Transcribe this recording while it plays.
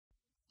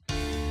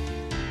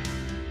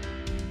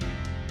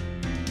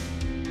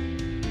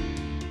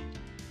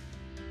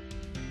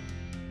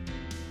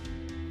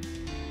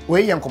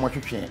We young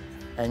comotwetwe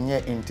enye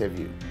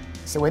interview.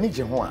 Se wani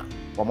je ho a,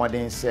 wo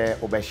modern se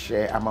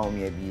obehye ama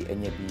omia bi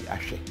enye bi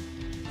ahwe.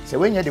 Se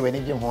wenye de wani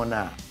je ho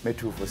na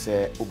metufo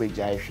se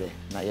obegya ahwe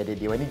na ye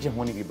de wani je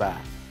ho ni bi ba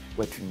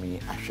watumi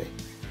ahwe.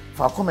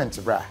 Fa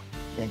comment bra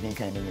yen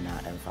kan ni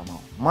nyina emfama.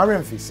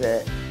 Mariam fi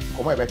se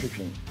komo e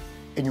betwetwe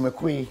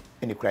enyumakui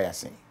eni kura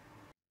yasen.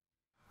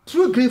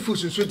 True green food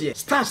so there.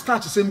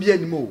 Start sembia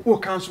ni mo. O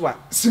council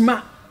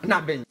sima na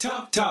ben.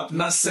 Top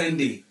na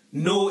Sunday.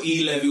 No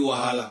e-levy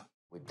wahala.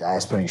 With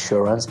Diaspora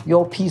Insurance,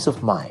 your peace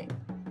of mind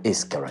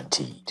is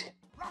guaranteed.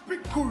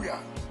 Rapid Courier,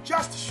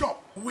 just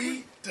shop,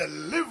 we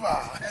deliver.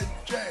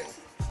 Enjoy.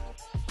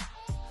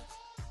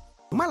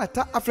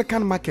 Malata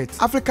African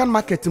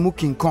market mu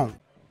King Kong.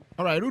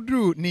 All right,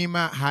 Rudru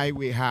Nima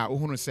Highway ha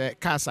uhunu se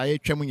cars aye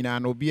twam nyina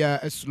no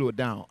bia slow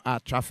down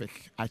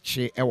traffic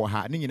ache ewo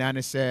ha ni nyina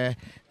ne se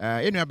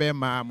enua be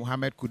ma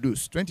Mohammed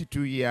Kudus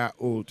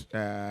 22-year-old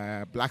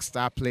Black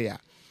Star player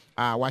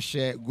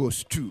washe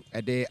goes 2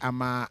 ede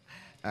ama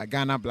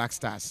Ghana Black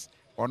Stars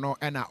ono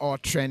ena all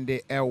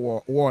trendy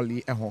ewo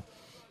wally eho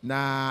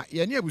na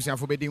ye ne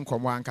abusiafo bedi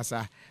nkomo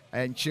ankasa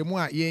nchemu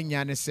a ye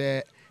nya ne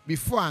se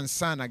before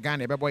ansa na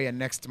Ghana bebo ye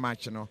next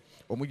match no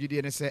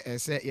omugidie ne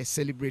se ye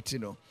celebrate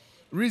no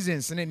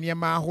reasons ne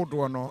niema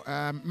ahodo no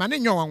mane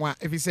nyowanwa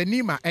if it's a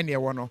Nima ene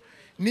wo no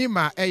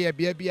Nima eye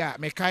bia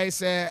mekai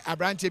se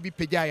abrante bi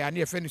pagya ya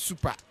ne efe ne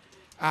super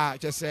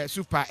just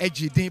super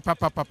edging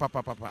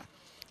papa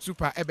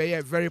super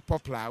ebe very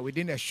popular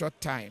within a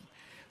short time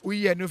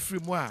we no free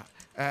mu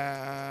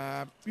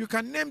you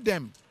can name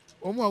them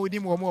omo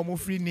within omo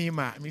free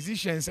Nima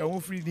musicians omo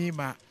free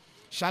Nima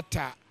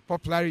shatter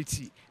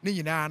popularity ni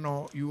nyina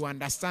no you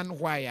understand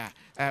why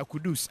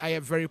Kudus are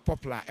very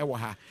popular ewo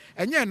ha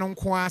enye no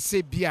nko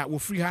ase bia wo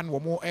free ha no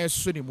mo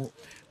eso ni mu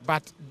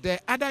but the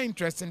other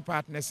interesting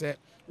part ne say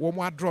wo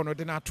mo draw no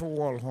de na to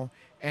wall ho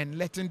and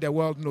letting the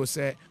world know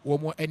say wo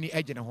mo any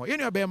edge ne ho you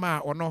know be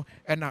ma ono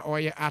na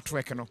oye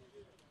artwork no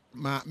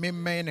ma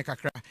memme ne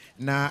kakra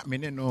na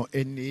mene no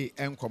eni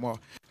enkomo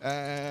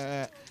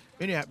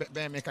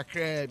be me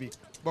kakra bi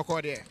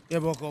boko de e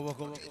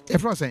boko e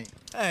from saying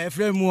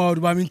friend mu audu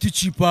ba mi too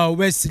cheaper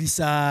we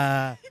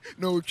silisa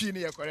no twi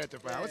ne correct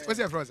pa what's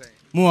your from saying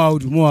mu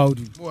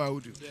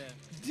audu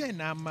yeah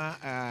na ma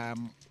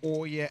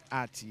oye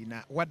arti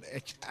na what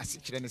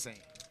asichire ne saying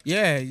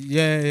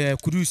yeah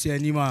Kudus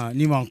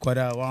Nima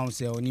nkwada wa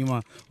say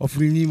Nima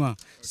offering Nima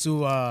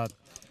so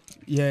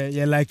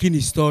yeah, liking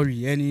his story,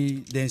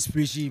 the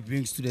inspiration he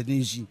brings to the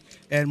nation,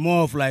 and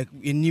more of like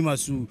in Nima,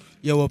 so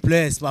your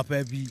players,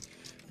 Papa be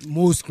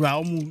most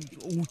crowd,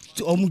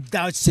 almost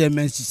doubt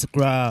segments,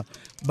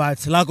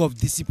 but lack of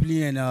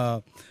discipline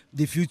and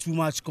they feel too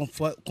much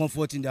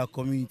comfort in their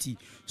community,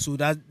 so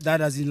that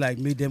doesn't like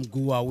make them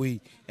go away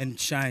and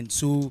shine.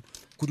 So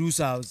Kudus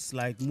has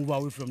like move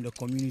away from the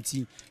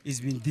community.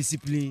 It's been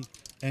disciplined,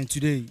 and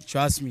today,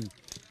 trust me,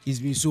 it's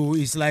been so.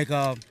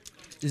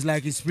 It's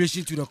like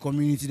inspiration to the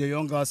community. The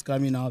young girls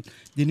coming out,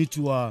 they need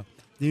to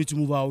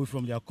move away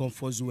from their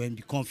comfort zone and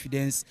be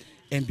confident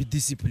and be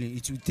disciplined.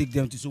 It will take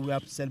them to. So we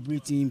are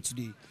celebrating him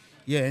today.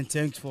 Yeah, and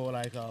thanks for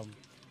like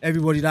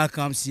everybody that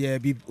comes here.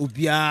 Be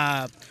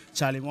Obia,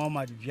 Charlie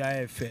Mama, the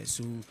BIF.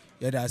 So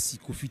yeah, that's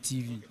KOFI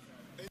TV.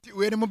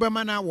 We the mobile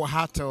man now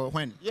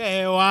when?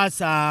 Yeah, was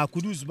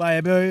Kudus by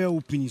a very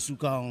open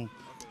suka.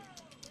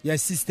 Your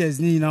sisters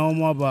need now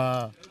more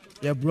about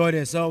your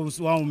brothers. So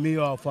one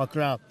mayor of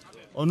Accra.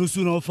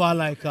 Onusu no far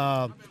like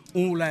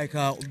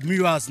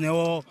mirrors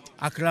never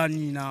Accra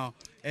ni now.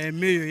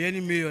 Mayor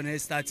any mayor na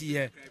start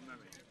here.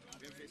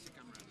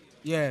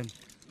 Yeah,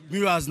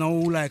 mirrors now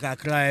like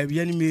Accra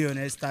any mayor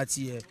na start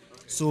here.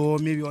 So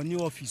maybe on new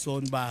office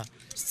on but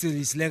still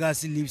his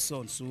legacy lives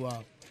on. So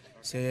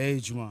say hey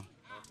Juma.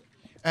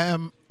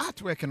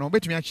 Artwork no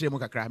betumi akire mu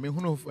kakra me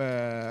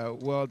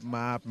hunu world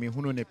map me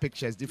hunu ne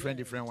pictures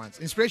different ones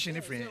inspiration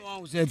different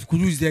one said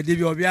Kudus there dey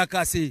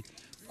obiaka say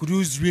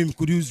Kudus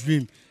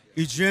dream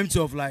he dreamt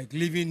of like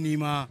living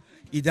Nima.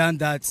 He done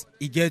that.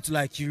 He get to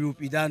like Europe.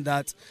 He done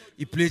that.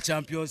 He played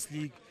Champions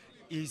League.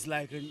 He's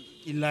like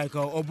in like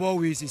Obo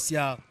ways this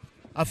year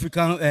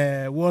African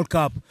World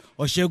Cup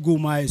or Shego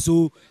Mai.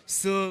 So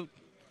still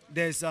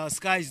there's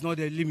sky is not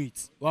the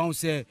limit. One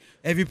say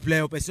every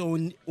player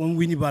person on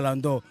winning Ballon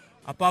d'Or.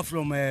 Apart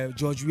from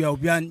George Weah,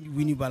 Obian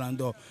winning Ballon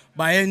d'Or.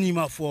 By any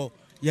Nima for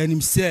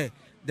Yanim say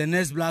the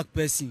next black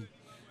person.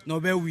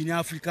 Nobel winning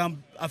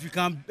African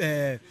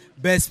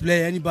best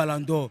player any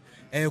Ballon d'Or.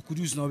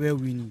 Kudus Nobel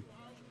winning.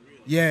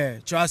 Yeah,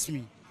 trust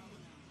me.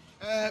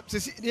 I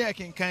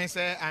can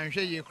say I'm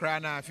sure you cry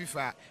now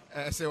FIFA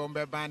say on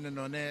ban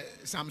on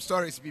some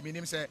stories be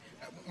meaning say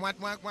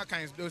what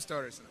kinds of those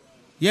stories.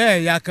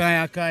 Yeah,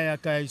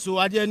 can.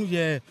 So at the end,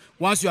 yeah,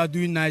 once you are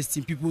doing nice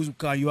thing, people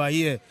you are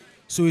here.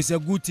 So it's a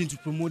good thing to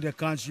promote the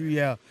country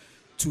here,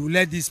 to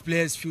let these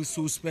players feel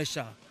so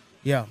special.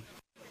 Yeah.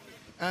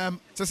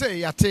 So say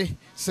yate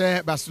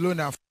say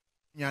Barcelona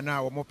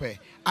nyana wo mope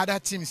other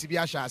teams bi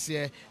ahya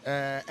say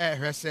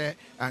say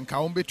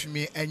anka won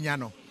betumi anya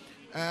no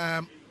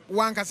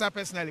one kasa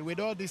personally with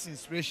all this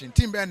inspiration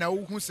team be na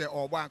who say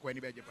or bank when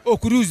be Oh,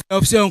 Kudus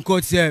official on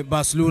court here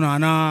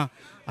Barcelona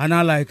and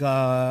I like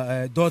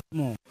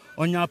Dortmund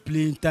on your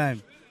playing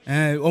time.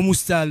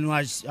 Almost style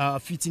no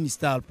fitting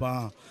style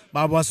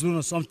but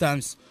Barcelona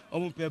sometimes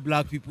almost pay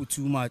black people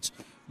too much.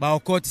 But our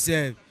court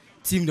say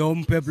team the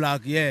almost pay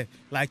black, yeah,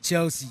 like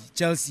Chelsea,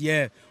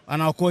 yeah,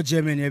 and our court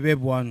Germany be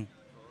one.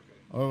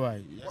 All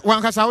right.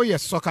 One kasa we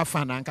soccer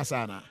fan and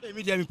kasa na.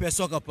 Me dey me play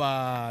soccer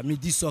pa me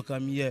this soccer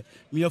me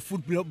a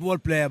football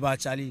player but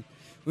actually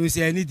we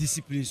say any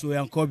discipline so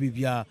I call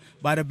bibia.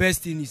 But the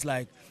best thing is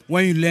like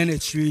when you learn a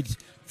trade,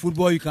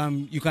 football you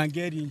can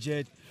get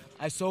injured.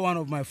 I saw one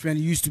of my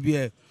friends used to be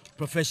a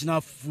professional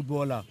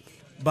footballer,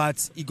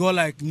 but he got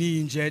like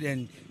knee injured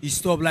and he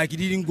stopped. Like he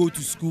didn't go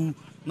to school.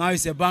 Now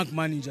he's a bank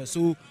manager.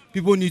 So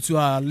people need to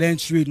learn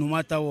trade no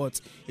matter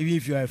what, even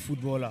if you are a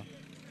footballer.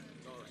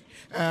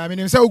 I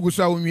mean, say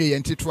ugusa unwie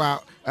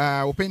entitwa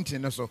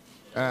painting so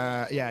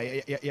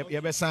yeah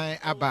be sign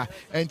aba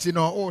enti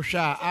no o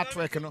hwa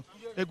artwork no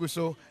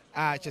eguso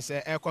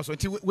chese ekoso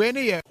enti we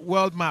ne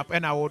world map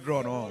and I will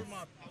draw no.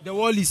 The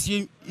world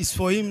is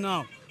for him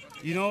now.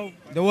 You know,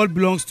 the world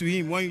belongs to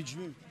him. When you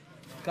dream,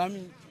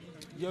 coming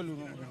yellow.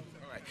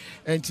 Alright.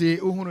 Enti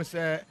uhunu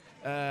say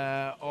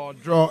or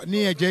draw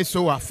near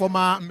Jeso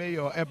former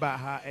mayor eba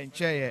ha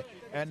enche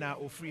na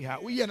ofri ha.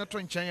 We na to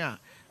nchen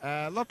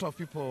a lot of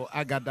people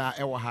agada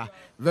ewa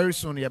very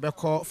soon you be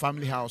call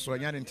family house so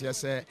nya ntia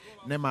say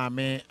ne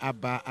maame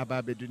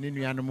aba bedu ne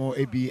nuanom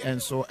ebi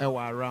enso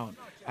ewa around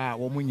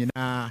wo mu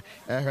nyina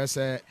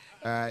say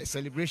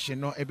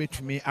celebration no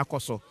ebetumi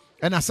akoso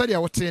and I said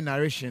you wote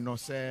narration no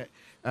say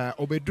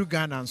obedu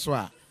Ghana nso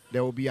a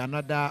there will be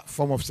another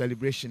form of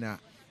celebration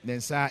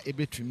then say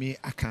ebetumi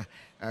aka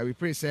we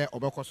pray say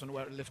obekoso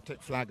no lift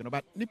flag no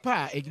but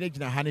nipa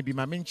egina ha ne bi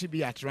ma menchi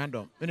bi at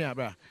random any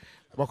abra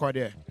Boko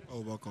there. Oh,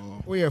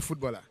 Boko. We a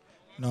footballer?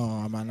 No,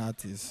 I'm an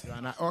artist.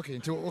 Okay,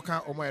 until okay,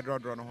 draw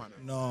no one.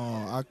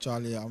 No,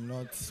 actually, I'm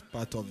not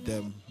part of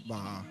them, but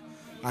I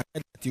heard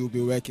that you'll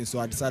be working, so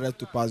I decided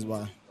to pass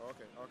by. Okay.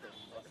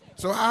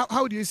 So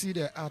how do you see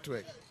the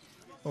artwork?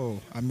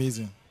 Oh,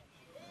 amazing.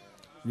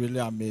 Really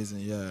amazing,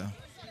 yeah.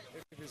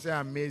 If you say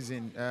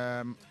amazing,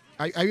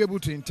 are you able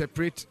to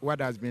interpret what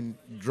has been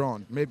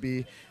drawn?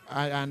 Maybe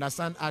I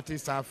understand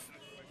artists have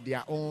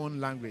their own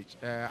language.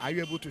 Are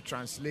you able to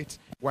translate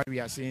what we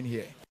are seeing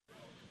here?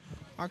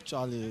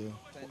 Actually,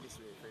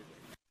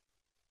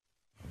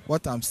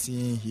 what I'm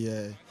seeing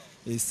here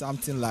is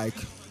something like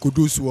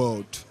Kudus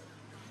world.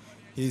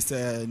 He's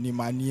a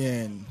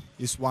Nimanian.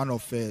 He's one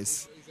of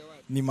us.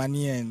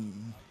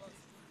 Nimanian.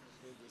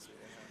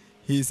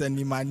 He's a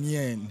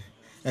Nimanian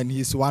and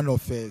he's one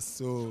of us.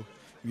 So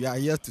we are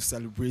here to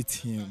celebrate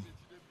him.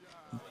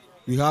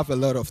 We have a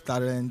lot of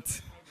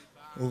talent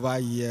over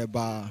here,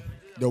 but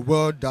the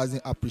world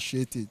doesn't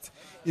appreciate it.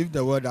 If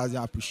the world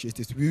doesn't appreciate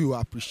it, we will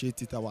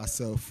appreciate it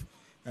ourselves.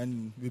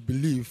 And we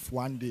believe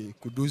one day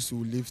Kudus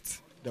will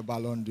lift the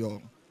Ballon d'Or.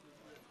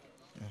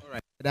 Yeah. All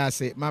right,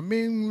 that's it. My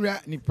main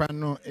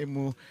nipano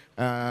emu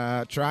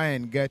try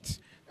and get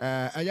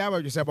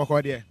about you say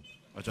about there.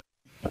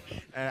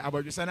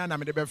 About you say na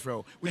me de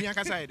befro. We yan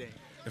kasa ide.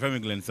 If I'm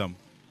Glenn Sam.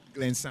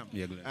 Glenn Sam.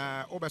 Yeah,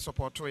 Glenn. Obe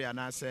support to ya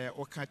na say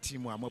oka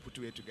team wa put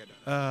it together.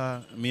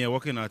 Me a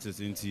working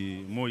artist into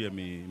more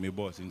me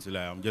boss into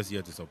like I'm just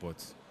here to support.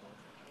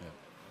 Yeah.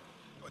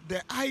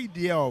 The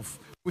idea of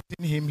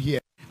putting him here.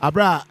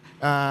 Abra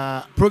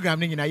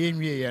programming in a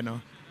you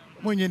know.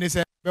 When you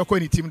say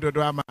team do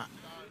drama.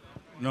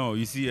 No,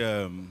 you see,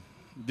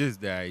 this is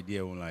the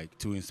idea on like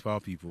to inspire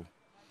people.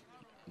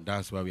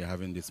 That's why we're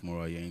having this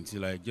moral here,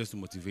 until like just to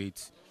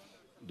motivate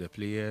the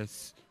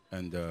players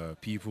and the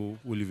people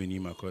who live in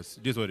Nima, because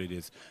this is what it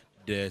is.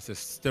 There's a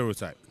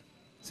stereotype.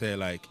 Say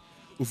like,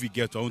 if we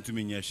get on to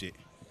me shit,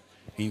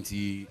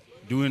 into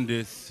doing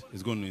this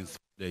is going to inspire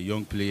the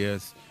young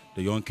players,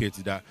 the young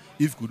kids that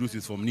if Kudus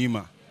is from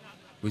Nima,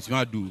 which you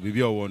might do,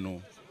 maybe I won't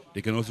know,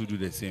 they can also do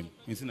the same.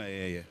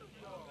 Yeah.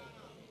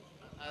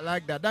 I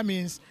like that. That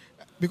means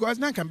because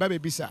now can baby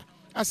bisa.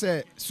 I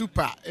say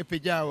super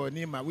epeja or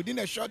Nima within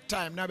a short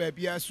time now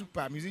be a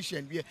super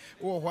musician be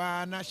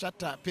na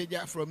shata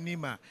peja from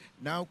Nima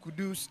now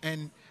Kudus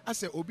and I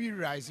say obi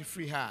rise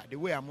free her the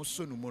way I'm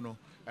so no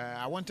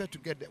I wanted to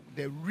get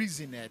the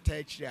reason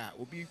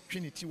obi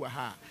trinity wa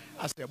ha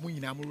I say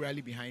munyina mu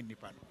rally behind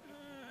Nipa.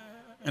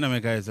 And I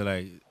mean guys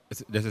like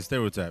there's a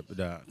stereotype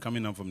that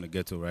coming up from the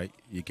ghetto, right?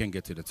 You can't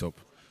get to the top.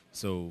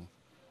 So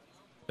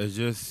it's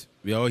just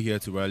we're all here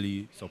to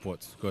rally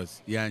support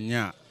because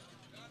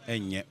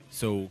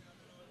so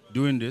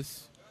doing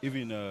this,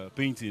 even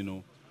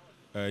painting,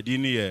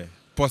 didn't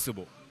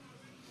possible.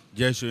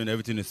 Just showing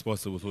everything is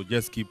possible. So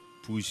just keep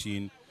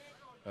pushing,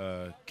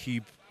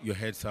 keep your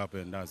heads up,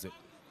 and that's it.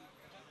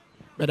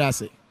 But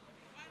that's it.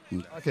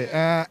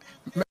 Okay.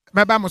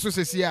 Maybe I'm also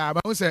say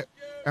but I say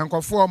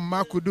conform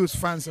Kudus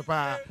fans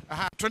pa.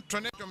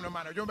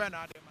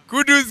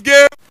 Kudus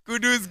game.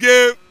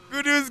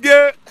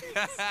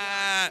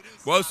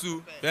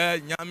 Bossu,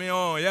 nyame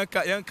on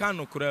yan kan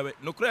no kure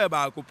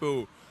ba ko pe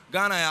o.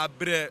 Ghana ya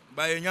bre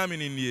by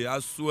Yamin, I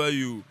swear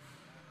you.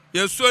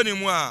 Your son in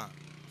moi,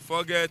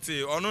 forget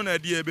it, or no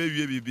idea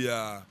baby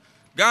bibia.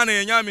 Ghana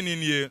Yamin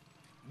in ye,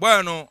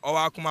 bueno, or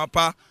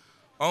Akumapa,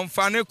 on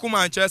Fane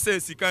Kuma Chesse,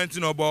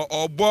 Sikantino,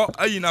 or Bo,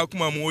 Ayina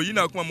Kumamu,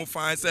 Yina Kumamu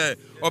fine, say,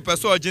 or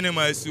Peso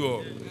Genema is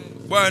you.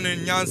 Bueno,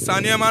 Yan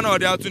Sanyaman or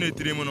the Alternate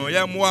Trimono,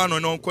 Yam one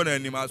or no corner,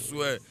 I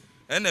swear,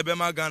 and the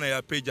Bema Ghana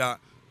ya Peja,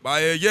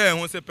 by a year,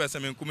 won't say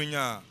person in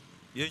Kuminya.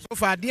 So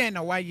far, dear,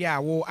 why ya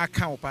wo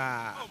account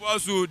pa.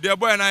 Also, the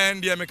boy and I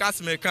and the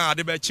Mecas Mecan,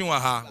 the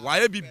Bechiwaha.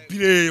 Why be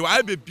beer?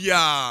 Why be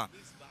beer?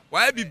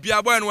 Why be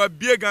beer boy and what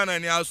beer gun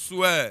and I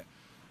swear.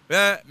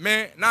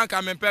 Me, now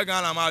come and peg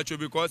on a macho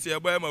because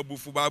you're boy my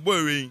bufu by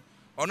boy.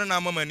 On a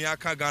mama near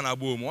Kagana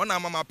boom, on a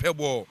mama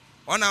pebble,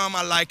 on a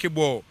mama like a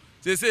ball.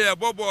 They say a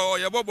bobo or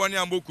your bobo and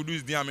Yambo could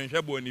lose the amen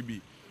hebo nibi.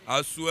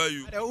 I swear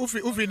you.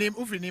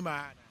 Ufi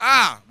Nima.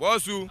 Ah,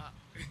 Bossu.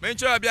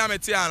 Mention a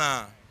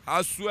biametiana.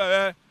 I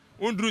swear.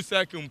 Undru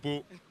second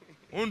po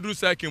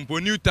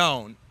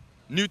Newtown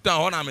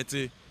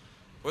honamete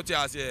what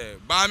you say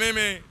ba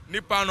me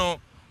nipa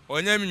no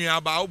onye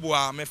minua ba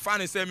oboa me fa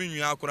ne se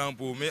minua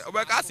korampo me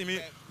obeka si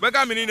me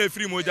obeka me ni na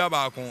free moja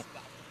ba ko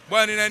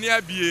boy ni na ni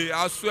abie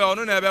aswe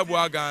ono na ebe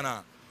boa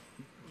Ghana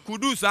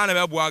Kudus na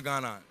ebe boa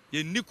Ghana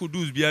ye ni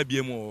Kudus bia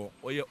bia mo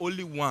or ye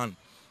only one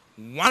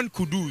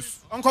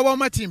Kudus onko bo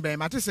ma team be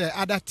ma to say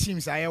other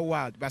teams are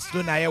wild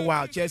Barcelona are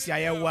wild Chelsea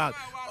are wild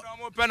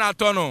mo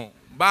penatono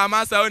ba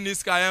masa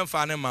uniska yen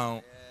fane ma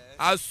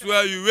I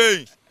swear you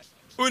way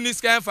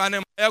uniska yen fane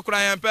ma e kura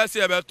yen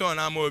pese e beton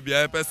na ma obi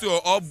e pese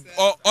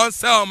on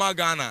sell ma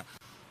Ghana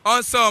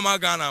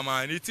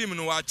man the team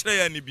no wa kire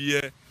ya ni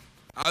biye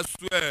I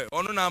swear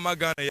onu na ma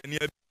Ghana ya ni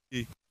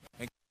abi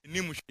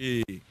ni mu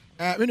hwe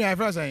when you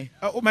friend say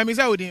oh my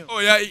misa odin oh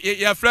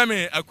ya friend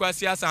me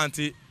Akwasi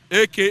Asante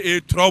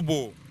aka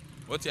Trouble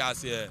what you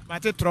say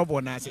Mate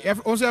Trouble na say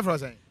also friend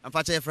say am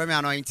fa che friend me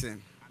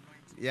Anointing.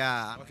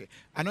 Yeah. Okay.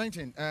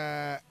 Anointing.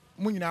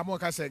 Munyina mo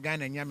ka say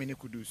Ghana nyame ne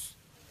Kudus.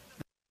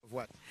 Of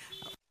what?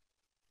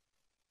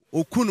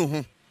 Okunu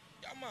ho.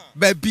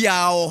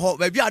 Babia ho,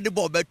 babia de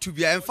ball betu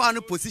bia emfa no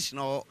position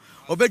ho.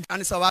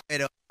 Obedwane say wa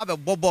be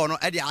bobo no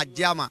e de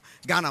agiama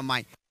Ghana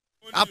man.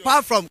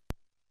 Apart from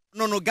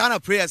no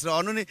Ghana players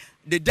no no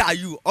they die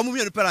you. Omo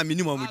me no pera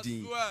minimum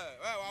din.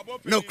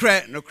 No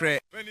cre.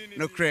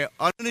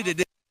 Only the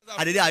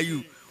day are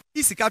you.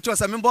 Isi ka to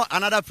say member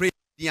another player.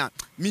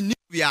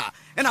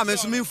 And I'm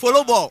assuming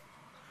follow ball.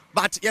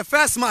 But your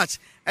first match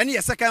and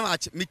your second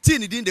match, me team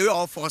didn't the way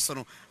of force.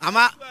 I'm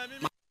a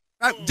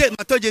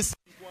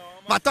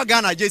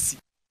Ghana Jesse.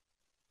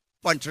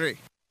 Country.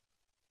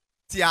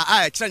 See,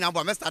 I train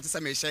about my start to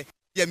say,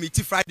 yeah, me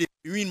Friday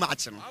win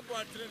match.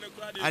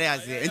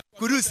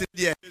 Kudus,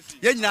 dear.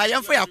 I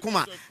am for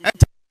Yakuma.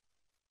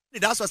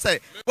 That's what I say.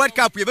 World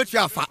Cup, you bet you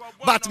are fat.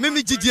 But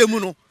maybe GD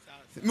Muno.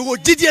 Me wo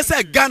GD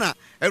say Ghana.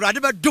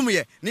 Erade be dum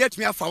ye na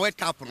yetumi afa World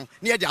Cup no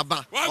na ye de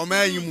aba o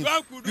man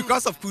yimu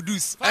because of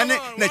Kudus and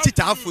na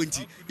chita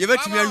afonti ye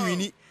betumi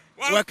anwini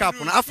World Cup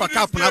no afa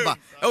cup na ba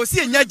e o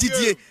se nya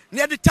gidie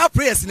na ye de top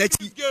players na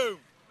chi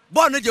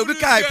ball no je obi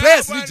kai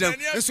players ni jam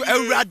so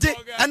Erade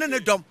ene ne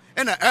dom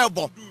na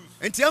elbow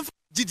enti em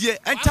gidie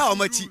enta o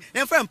machi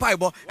em fa empai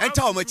bo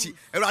enta o machi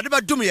Erade be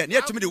dum ye na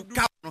yetumi de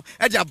cup no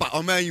e de aba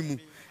o man yimu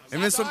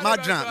and so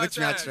Madran, let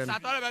me ask them.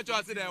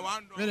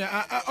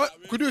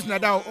 Kudus na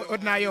da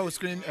ordinary your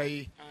screen.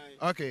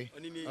 Okay.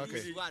 Me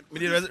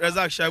the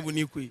Razak Shabu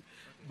Nikui,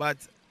 but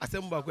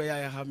Asemba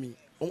Kwaya have me.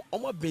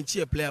 Omo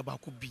benchi a player ba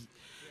could be.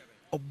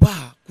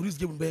 Oba Kudus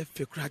give me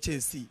for cratch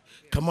and see.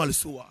 Kamal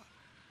Soa.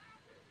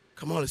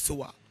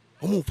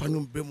 Omo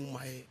Fanum Bremu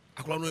my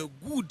Akwano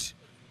good.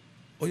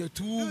 Oh, you're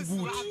too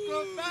good.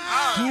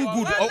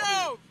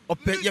 Oh,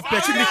 you're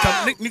petty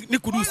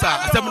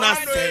Nikudusa.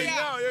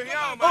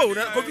 Oh,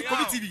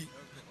 KOFI TV.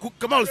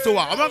 Come on, so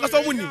I'm not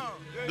going to win.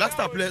 Black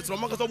Star players, I'm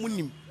not going to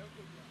win.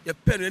 You're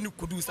penny and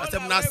Kudus.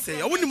 I'm not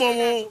saying. I win more.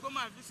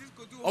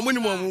 Are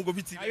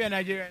you a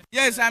Nigerian?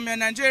 Yes, I'm a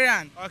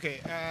Nigerian. Okay,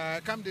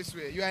 come this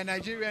way. You are a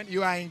Nigerian.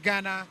 You are in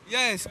Ghana.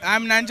 Yes,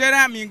 I'm Nigerian.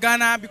 I'm in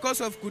Ghana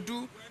because of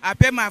Kudu. I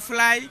pay my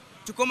flight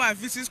to come and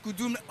visit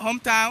Kudu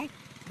hometown.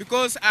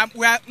 Because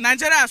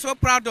Nigeria are so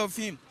proud of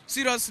him.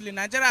 Seriously,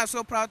 Nigeria are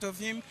so proud of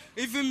him.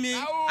 Even me,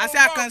 I say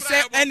I can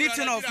say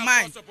anything of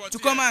mine to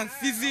come and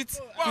visit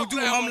Kudu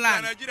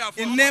homeland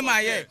in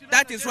Nima here.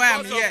 That is why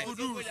I'm here.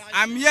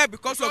 I'm here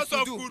because of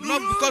Kudu,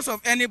 not because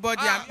of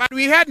anybody. But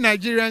we had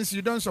Nigerians,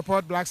 you don't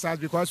support Black Stars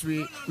because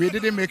we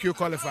didn't make you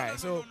qualify.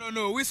 So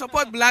No, we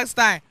support Black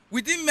Star.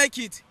 We didn't make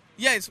it.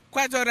 Yes,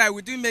 quite all right,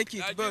 we didn't make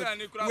it. But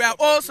we are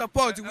all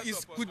support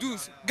is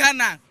Kudus,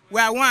 Ghana. We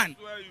are one.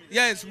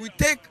 Yes, we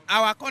take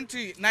our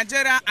country,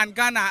 Nigeria and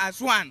Ghana as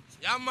one.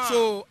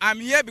 So I'm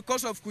here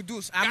because of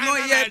Kudus. I'm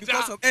not here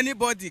because of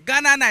anybody.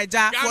 Ghana,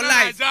 Nigeria for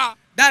life.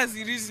 That's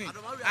the reason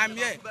I'm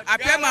here. I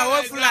pay my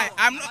whole flight.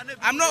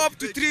 I'm not up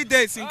to 3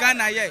 days in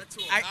Ghana yet.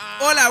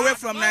 All the way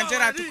from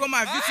Nigeria to come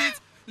and visit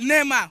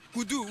Nima,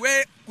 Kudu,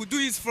 where Kudu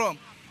is from.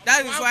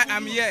 That is why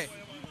I'm here.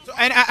 So,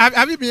 and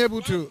have you been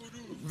able to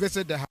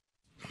visit the house?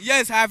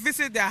 Yes, I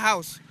visited their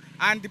house.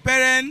 and the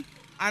parent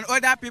and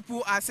other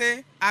people. I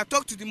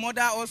talked to the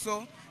mother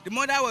also. The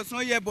mother was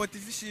not here, but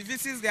she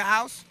visits their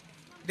house,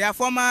 their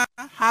former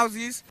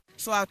houses.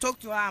 So I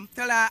talked to her and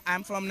tell her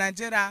I'm from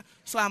Nigeria.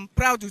 So I'm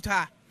proud with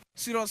her.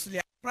 Seriously,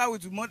 I'm proud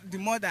with the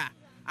mother.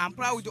 I'm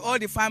proud with all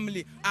the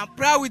family. I'm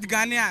proud with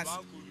Ghanaians.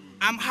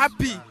 I'm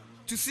happy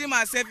to see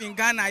myself in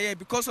Ghana here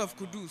because of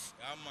Kudus.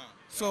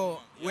 So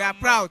we are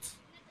proud.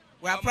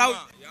 We are proud.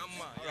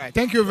 All right,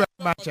 thank you very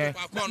much.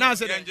 Now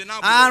say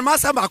and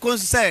Master Bakon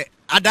say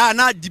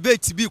Adana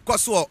debate bi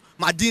kwaso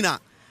Madina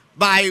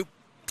by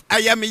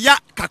ayamiya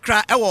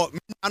kakra ewo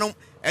anom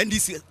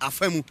NDC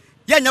afamu.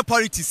 Yenya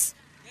politics.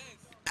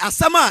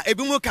 Asama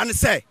ebimu kan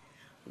say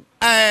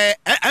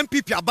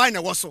MPP aban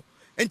na woso.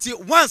 Nti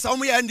once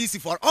omo ya NDC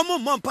for omo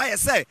mompa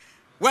say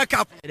wake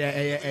up.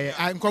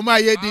 Nkoma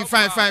ye di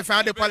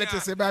fine the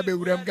politics e ba be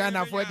wuram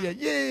Ghana for there.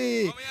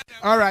 Yay.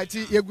 All right,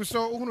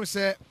 yeguso uhunu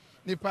say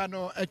nipa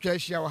no atwa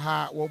hia wo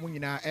ha wo mu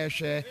nyina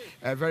ehwe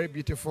a very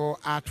beautiful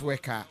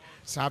artwork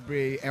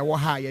sabre ewo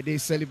ha ye dey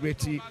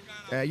celebrate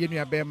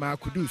yenua bema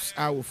Kudus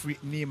a wo free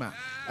Nima.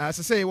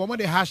 So say wo mo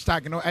the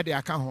hashtag no e dey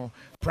aka ho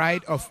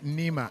pride of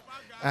Nima.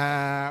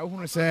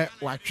 Uhunu say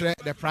watwe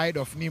the pride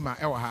of Nima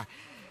ewo ha.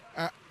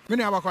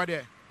 Many abakwa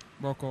there.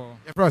 Boko.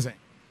 Your present.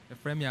 The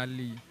friend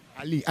Ali.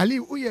 Ali,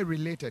 who you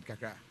related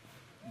kakra?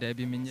 There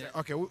be me.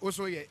 Okay,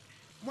 also ye.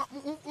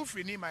 Who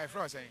free Nima my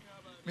friend saying?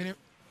 Meaning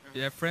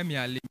your friend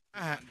Ali.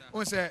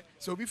 Who say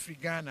so be free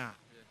Ghana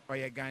or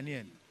ye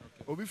Ghanaian?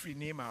 Or be free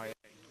Nima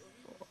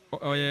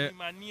or ye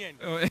Ghanaian.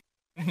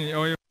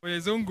 Or ye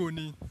Zongo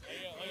ni.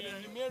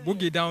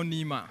 Boogie down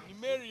Nima.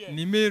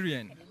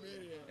 Nimerian.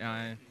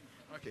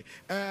 Okay.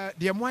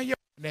 The more you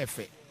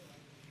nefe.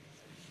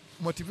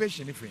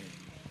 Motivation if you.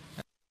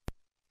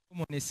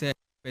 Someone say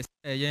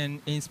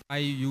inspire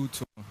you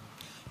to.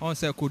 On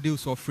say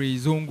Kudus or free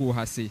Zongo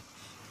hase.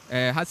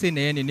 Hase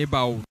ne any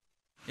neighbor.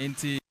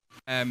 Enti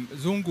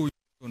Zongo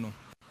no.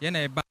 Yena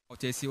eba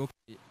otesi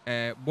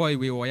okay. Boy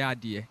we oya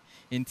die.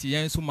 Enti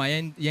yen so ma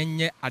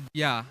yenye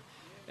adia.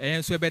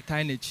 Yen so ebe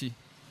tiny chi.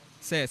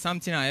 Say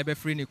something I ebe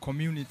free in the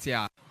community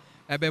a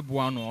ebe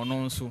buano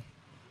ono nso.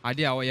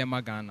 Adia oye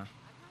magana.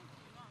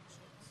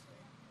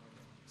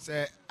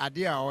 Say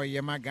idea or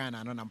Yema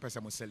Ghana no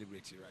person will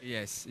celebrate right?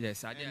 Yes.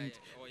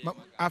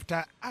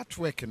 After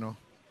artwork,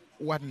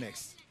 what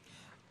next?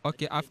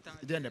 Okay,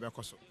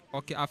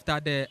 after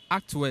the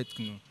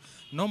artwork,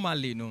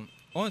 normally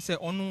on say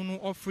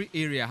on free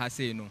area has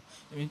say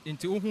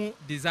into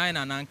design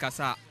and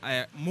ankasa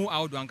more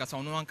out ankasa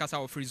on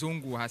ankasa of free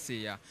zongo has say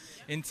ya.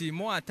 Into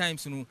more at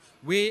times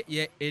we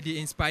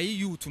inspire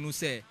you to know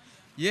say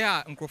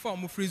yeah, nkrofo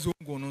mo free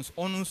zongo no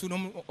ono so no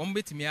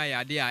betimi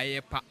ayade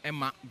aye pa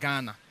ema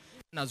Ghana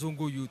na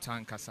zongo youth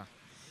ankasa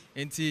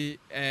enti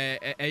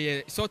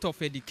sort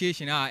of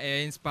education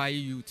inspire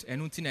youth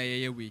enu ti na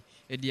ye we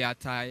e di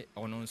atai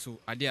ono so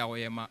ade a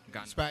wo ma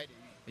Ghana inspire.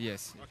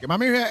 Yes. Okay,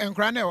 mama here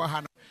enkra na wo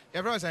ha no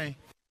your brother saying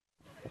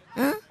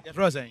your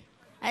brother saying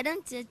I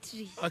don't say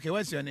three. Okay,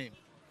 what's your name?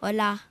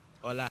 Ola.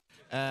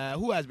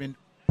 Who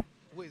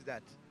is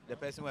that, the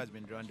person who has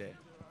been drawn there?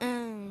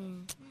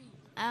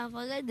 I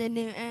forgot the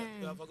name.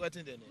 You have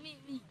forgotten the name?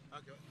 Me.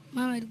 Okay.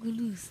 Mohammed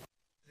Kudus.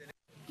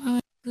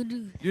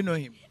 Kudus. You know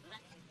him?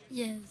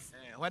 Yes.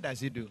 What does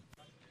he do?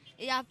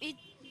 He have eat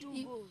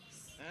 2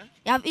 goals. Huh?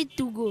 He have eat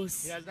 2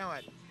 goals. He has done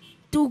what?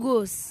 2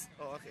 goals.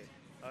 Oh, okay.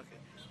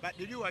 But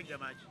did you watch the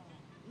match?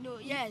 No,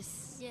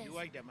 yes. You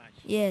watched the match?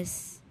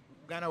 Yes.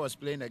 Ghana was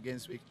playing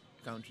against which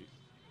country?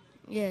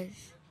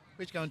 Yes.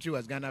 Which country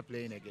was Ghana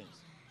playing against?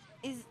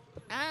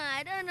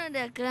 I don't know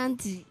the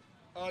country.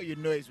 All you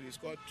know is we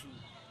scored 2.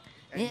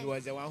 And he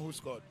was the one who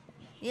scored.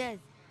 Yes.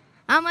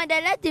 I'm going to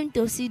let him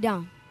to sit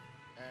down.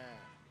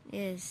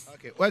 Yes.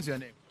 Okay. What's your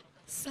name?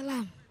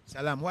 Salam.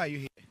 Salam. Why are you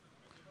here?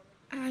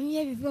 I'm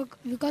here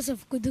because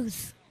of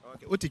Kudus.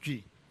 Okay. What did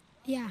you?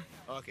 Yeah.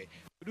 Okay.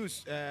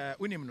 Kudus,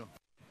 unim no?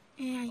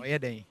 Yeah. Oh, yeah,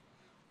 then.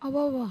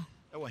 Oh,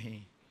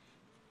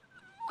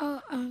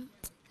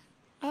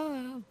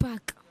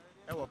 park.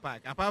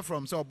 Park. Apart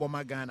from so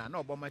Obama Ghana,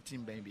 no Obama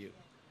team, baby.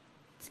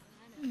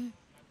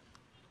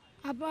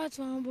 Apart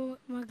from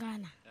Obama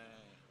Ghana.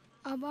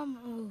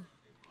 Obama,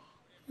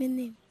 my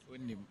name.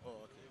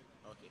 Oh,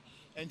 okay.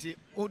 And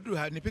who do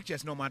have any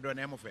pictures no matter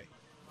name of it?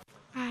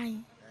 Aye.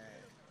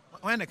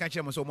 When the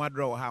country was so mad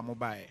draw how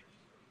mobile.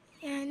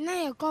 Yeah,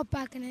 now you call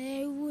park and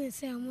I will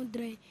say I'm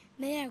dry.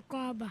 Now you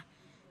call back.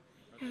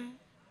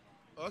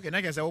 Okay, now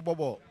you say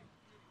Obobo.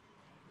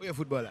 Who a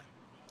footballer?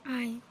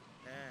 Aye.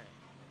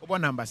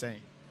 What number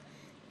saying?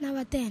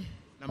 Number 10.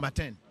 Number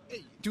 10.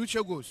 Hey, 2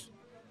 show goes.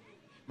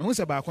 Who's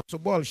about so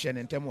ball shen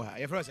and Temuha?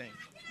 Your first saying?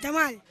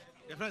 Jamal.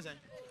 Your first saying?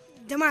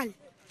 Jamal.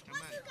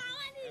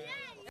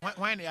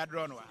 Why are you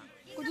drawn?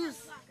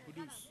 Kudus.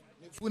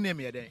 Full name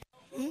your day.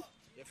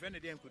 Your friend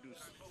name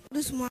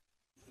Kudus.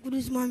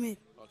 Kudus Mohammed.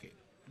 Okay.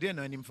 Do you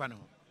know him fan?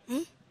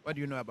 What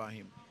do you know about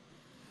him?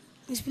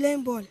 He's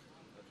playing ball.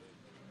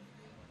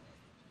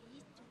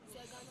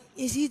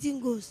 He's hitting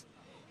goals.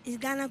 He's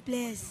Ghana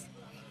players.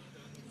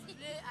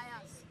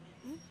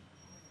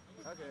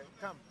 Okay,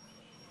 come.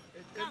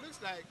 It looks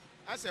like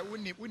I said,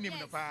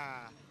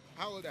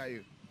 how old are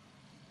you?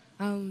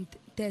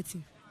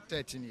 13.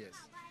 13 years.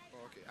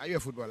 Okay. Are you a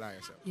footballer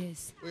yourself?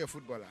 Yes. Who are you a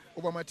footballer?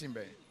 Obama team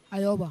be?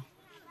 Ayoba.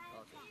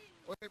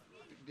 Okay.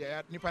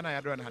 Nipa na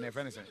yadro na hane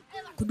friend say?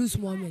 Kudus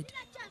Mohammed.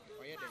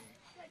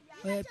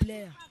 A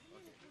player.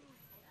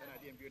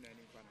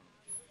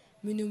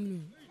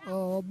 Minimum.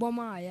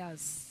 Obama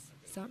Ayas.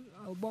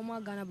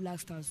 Obama Ghana Black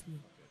Stars.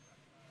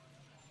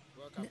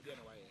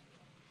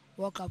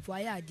 World Cup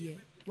why there?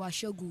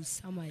 Washe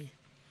goose amaye.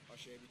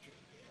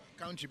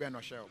 Country be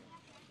no share.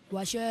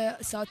 Washe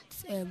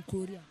South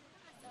Korea.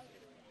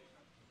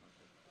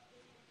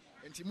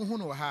 Enti mu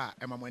hunu ha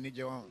e mamani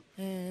je won.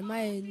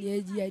 My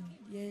ni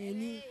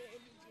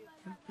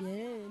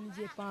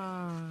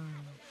Japan.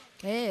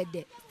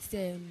 De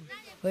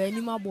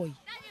Nima boy.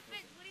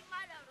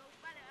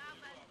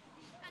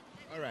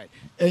 All right.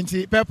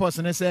 Enti purpose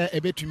ne say e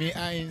betumi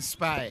I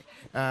inspire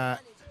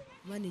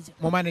manager.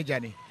 Mo manager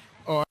ni.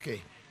 Oh,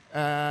 okay.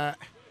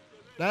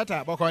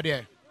 Data boko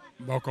there.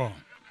 Boko.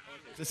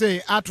 Say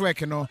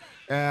artwork no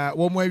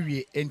wo mo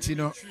awie enti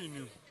no.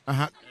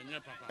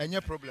 Any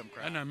problem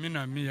cry. And I mean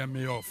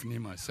mayor of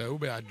Nima. So who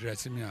be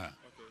address me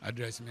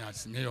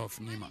as mayor of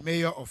Nima.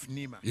 Mayor of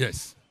Nima.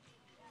 Yes.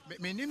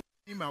 Me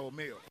Nima or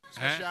mayor.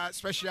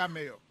 Special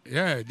mayor.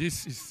 Yeah,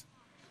 this is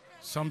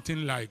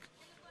something like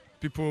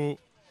people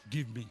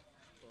give me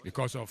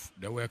because of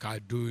the work I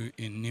do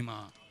in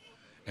Nima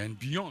and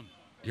beyond.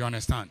 You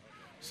understand?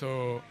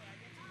 So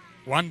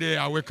one day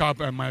I wake up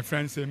and my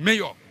friend say,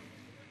 Mayor.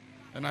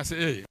 And I say,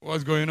 hey,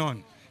 what's going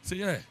on? He say,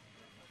 yeah,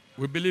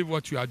 we believe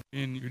what you are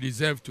doing. You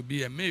deserve to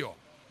be a mayor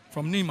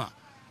from Nima.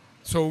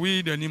 So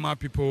we, the Nima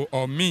people,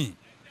 or me,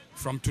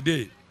 from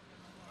today,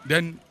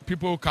 then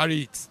people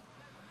carry it.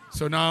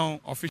 So now,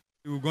 officially,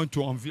 we're going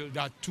to unveil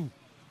that too,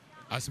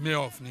 as mayor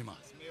of Nima.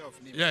 Mayor of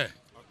Nima. Yeah. Okay.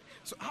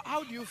 So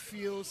how do you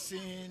feel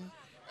seeing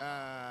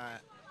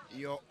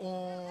your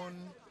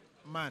own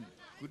man,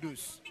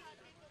 Kudus,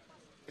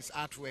 his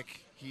artwork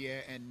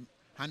here and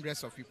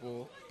hundreds of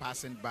people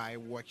passing by,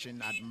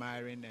 watching,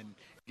 admiring, and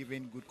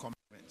giving good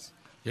compliments?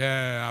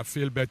 Yeah, I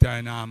feel better,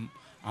 and I'm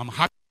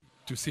happy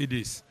to see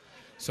this.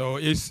 So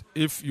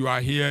if you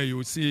are here, you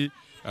will see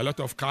a lot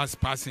of cars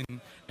passing,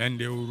 and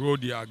they will roll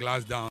their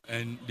glass down,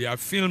 and they are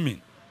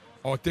filming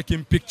or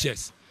taking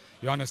pictures.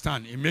 You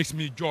understand? It makes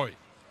me joy.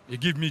 It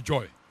gives me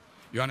joy.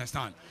 You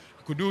understand?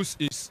 Kudus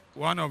is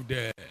one of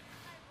the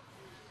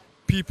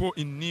people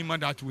in Nima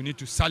that we need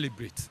to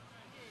celebrate.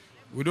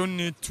 We don't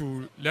need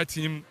to let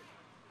him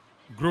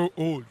grow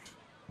old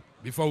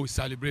before we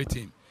celebrate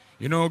him.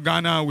 You know,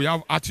 Ghana, we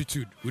have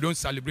attitude. We don't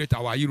celebrate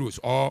our heroes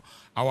or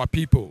our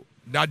people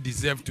that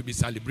deserve to be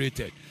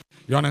celebrated.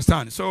 You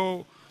understand?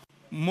 So,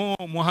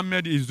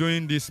 Mohammed is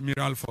doing this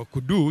mural for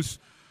Kudus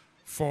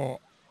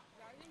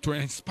to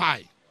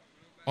inspire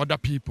other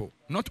people,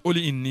 not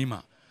only in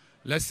Nima.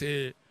 Let's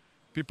say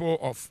people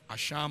of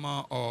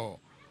Ashama or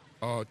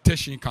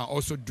Teshin can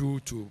also do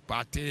to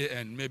Pate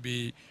and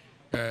maybe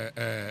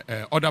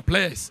other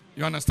players.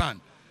 You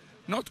understand?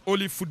 Not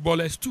only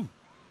footballers too.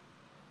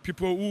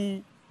 People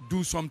who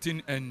do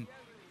something and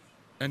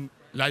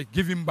like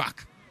giving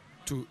back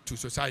to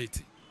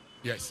society.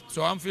 Yes.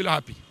 So I'm feel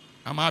happy.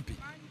 I'm happy.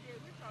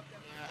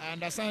 I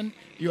understand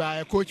you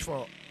are a coach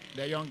for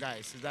the young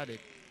guys. Is that it?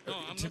 No,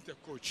 I'm not a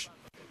coach.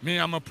 Me,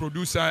 I'm a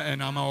producer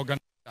and I'm an organizer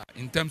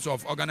in terms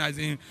of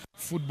organizing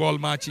football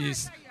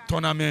matches,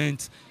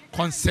 tournaments,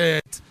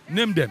 concerts,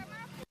 name them.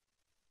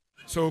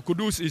 So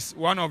Kudus is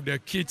one of the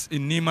kids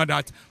in Nima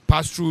that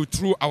pass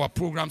through our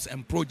programs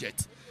and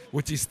projects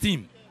with his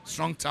team,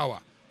 Strong Tower.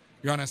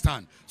 You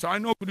understand? So I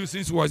know Kudus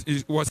since was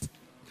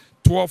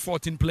 12,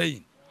 14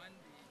 playing.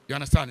 You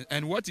understand?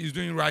 And what he's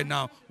doing right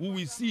now, we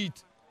will see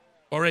it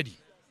already.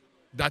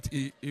 That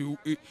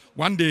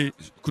one day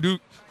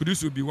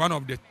Kudus will be one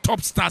of the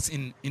top stars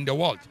in the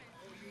world.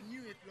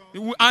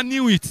 I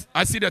knew it.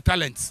 I see the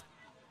talents.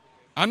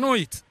 I know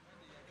it.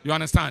 You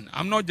understand?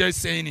 I'm not just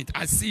saying it.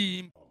 I see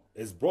him.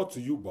 It's brought to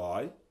you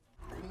by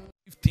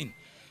 15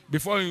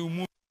 before you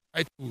move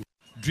right to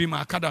Dream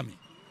Academy.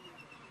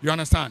 You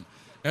understand?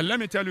 And let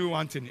me tell you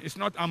one thing. It's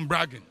not I'm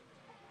bragging.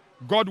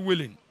 God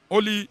willing,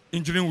 only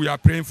injury we are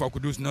praying for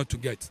Kudus not to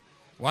get.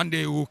 One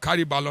day we will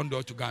carry Ballon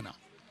d'Or to Ghana.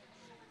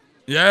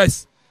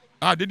 Yes.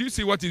 Did you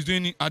see what he's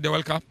doing at the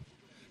World Cup?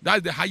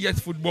 That's the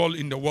highest football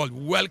in the world,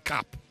 World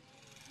Cup.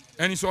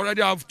 And he's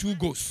already have 2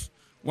 goals,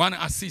 1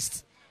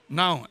 assist.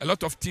 Now, a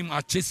lot of teams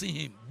are chasing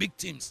him, big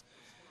teams.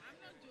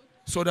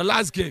 So the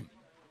last game,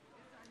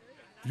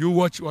 you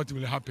watch what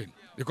will happen.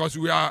 Because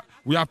we are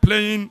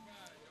playing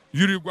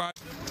Uruguay.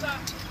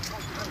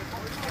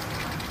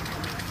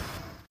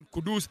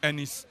 Kudus and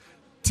his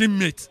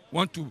teammates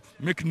want to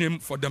make name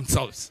for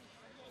themselves.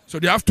 So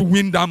they have to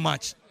win that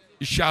match,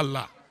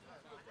 inshallah.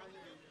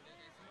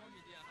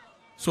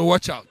 So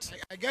watch out.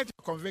 I get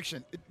your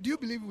conviction. Do you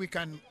believe we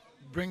can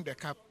bring the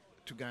cup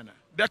to Ghana?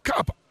 The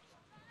cup?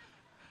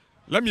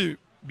 Let me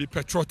be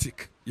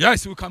patriotic.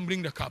 Yes, we can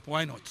bring the cup.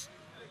 Why not?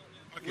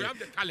 Okay. We have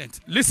the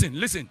talent.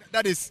 Listen.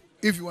 That is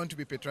if you want to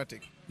be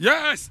patriotic.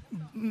 Yes,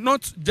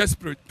 not just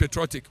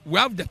patriotic. We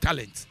have the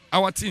talent.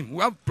 Our team,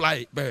 we have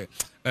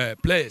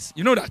players.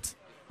 You know that.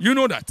 You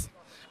know that.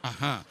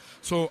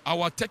 So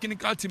our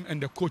technical team and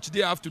the coach,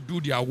 they have to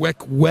do their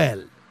work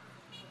well.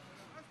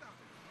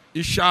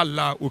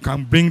 Inshallah, we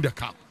can bring the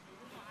cup.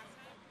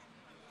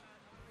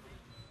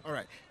 All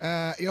right.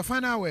 Your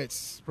final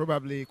words.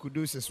 Probably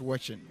Kudus is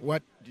watching.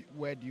 What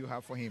word do you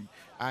have for him?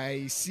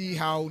 I see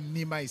how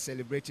Nima is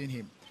celebrating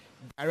him.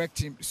 Direct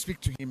him. Speak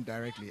to him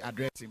directly.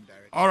 Address him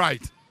directly. All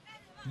right.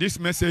 This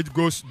message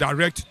goes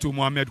direct to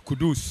Mohamed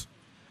Kudus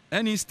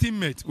and his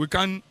teammate. We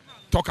can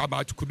talk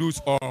about Kudus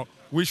or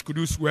wish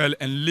Kudus well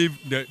and leave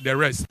the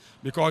rest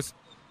because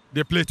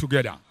they play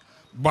together.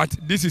 But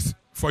this is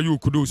for you,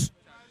 Kudus.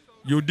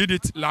 You did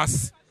it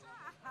last.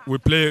 We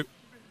play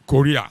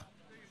Korea.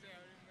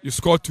 You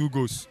scored 2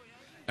 goals.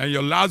 And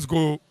your last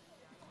goal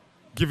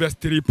give us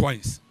 3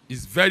 points.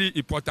 It's very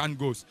important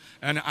goals.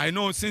 And I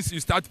know since you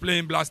start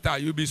playing Blaster,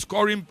 you'll be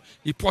scoring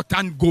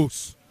important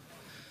goals.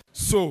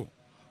 So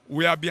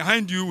we are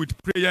behind you with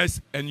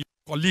prayers and your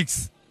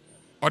colleagues,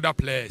 other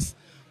players.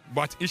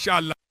 But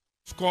inshallah,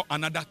 score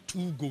another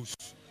 2 goals.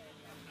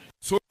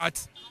 So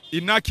that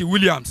Inaki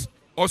Williams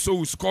also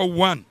will score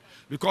 1.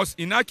 Because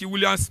Inaki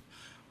Williams,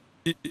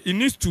 he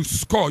needs to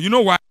score. You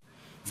know why?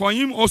 For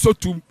him also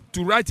to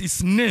write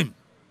his name.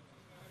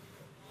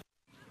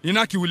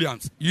 Inaki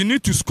Williams, you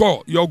need to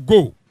score your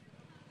goal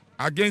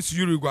against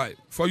Uruguay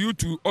for you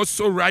to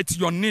also write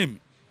your name.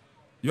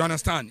 You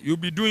understand? You'll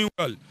be doing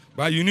well,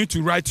 but you need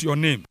to write your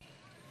name.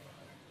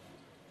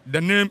 The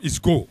name is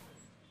goal.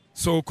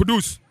 So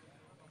Kudus,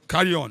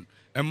 carry on.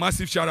 A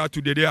massive shout out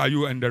to Dede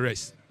Ayu and the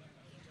rest.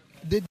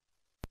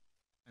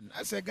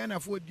 I say Ghana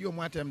for you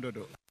matem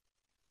dodo.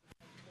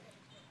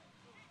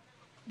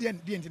 The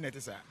internet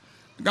is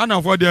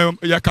Ghana for the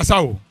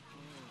Yakasao.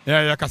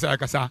 Yeah,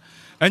 Yakasa.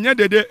 And yet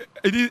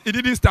it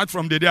didn't start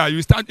from Dede Ayu.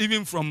 You start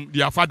even from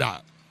their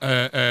father,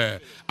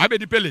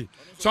 Abedi Pele.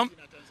 Some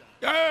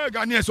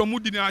Ghanaians some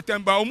didn't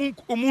attend, but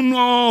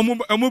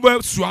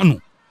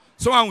Suanu.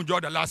 So I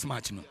enjoyed the last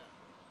match. No,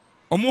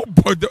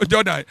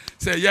 Jordan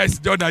say yes,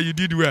 Jordan, you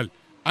did well.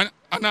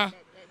 Anna,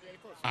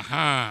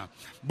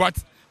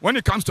 But when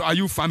it comes to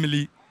Ayu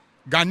family,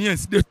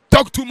 Ghanaians they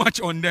talk too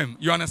much on them.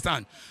 You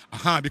understand?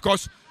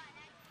 Because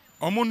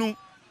Omunu,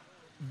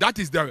 that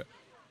is the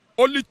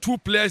only 2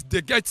 players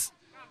they get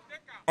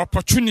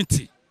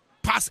opportunity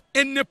past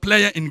any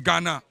player in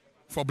Ghana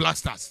for Black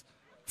Stars.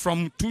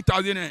 From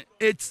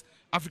 2008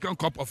 African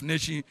Cup of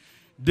Nations,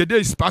 Dede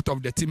is part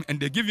of the team and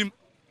they give him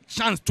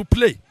chance to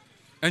play.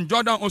 And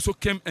Jordan also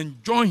came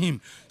and joined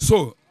him.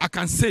 So I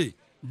can say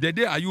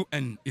Dede Ayu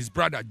and his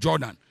brother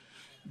Jordan,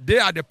 they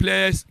are the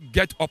players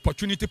get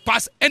opportunity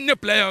past any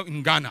player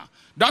in Ghana.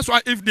 That's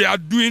why if they are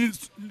doing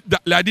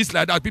like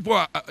that, people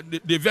are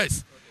they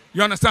vex.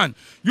 You understand?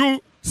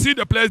 You see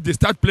the players, they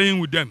start playing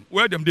with them.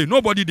 Where them they?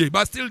 Nobody there,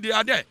 but still they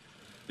are there.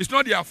 It's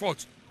not their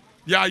fault.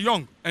 They are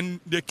young and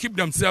they keep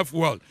themselves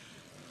well.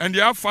 And they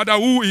have father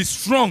who is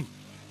strong.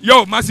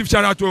 Yo, massive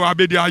shout out to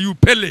Abedi Ayu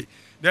Pele,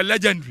 the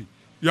legendary.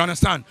 You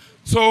understand?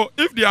 So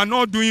if they are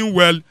not doing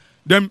well,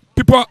 then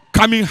people are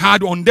coming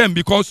hard on them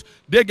because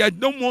they get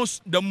the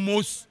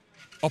most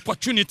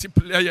opportunity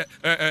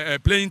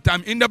playing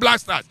time in the Black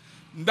Stars.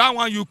 That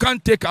one you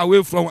can't take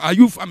away from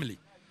Ayu family.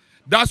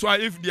 That's why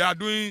if they are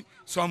doing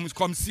some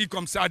come see,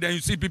 then you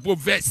see people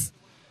vex.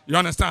 You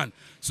understand?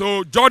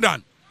 So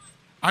Jordan,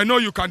 I know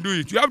you can do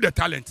it. You have the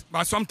talent,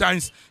 but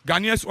sometimes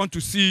Ghanaians want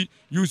to see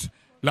you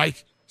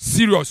like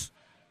serious.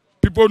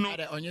 People know.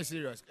 On you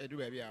serious?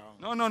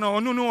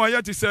 No. I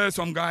have to say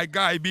some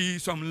guy be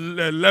some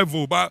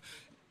level, but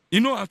you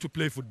know how to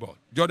play football,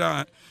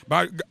 Jordan.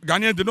 But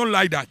Ghanaians they don't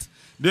like that.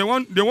 They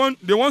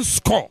want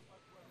score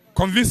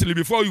convincingly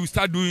before you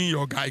start doing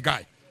your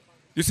guy.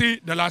 You see,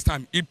 the last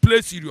time he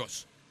played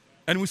serious,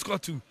 and we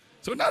scored 2.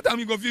 So that time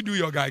you go do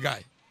your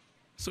guy.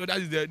 So that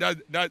is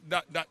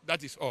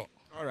that is all.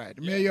 All right,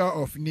 Mayor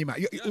of Nima.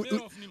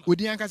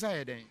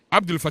 Udiankasa then.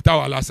 Abdul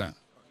Fattah Al-Hassan.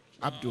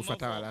 Abdul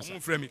Fattah Al-Hassan.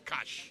 I'm from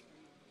Cash.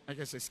 I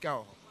guess it's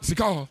Sikao.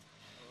 Sikao.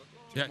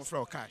 Yes.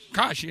 From Cash.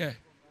 Cash, yeah.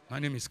 My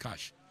name is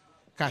Cash.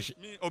 Cash.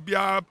 Me,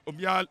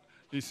 Obia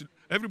is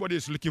everybody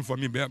is looking for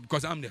me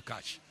because I'm the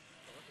Cash.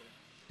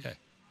 Yeah.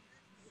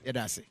 Yeah,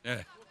 that's it.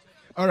 Yeah.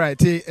 All right,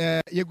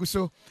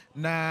 Yeguso.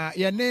 Na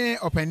yene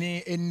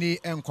openi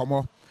eni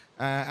enkomo.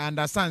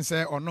 Understand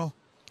say or no.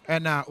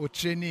 Ena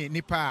utreni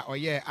nipa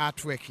oye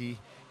artwork yi.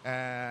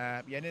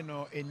 Yene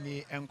no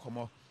eni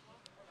enkomo.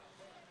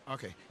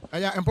 Okay.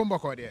 Aya empombo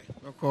ko there.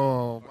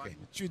 Okay.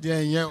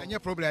 Chudie yen. Any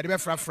problem dey be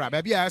fra.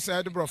 Baby I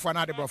say the brofo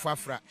na the brofo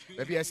fra.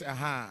 Baby I say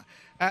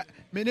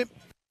me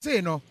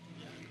say no.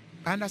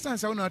 I understand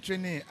say una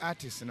training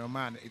artist no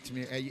man it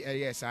me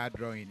yes I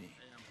drawing.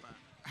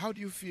 How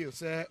do you feel,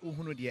 sir? In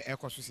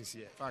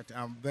fact,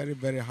 I'm very,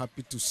 very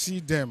happy to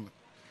see them.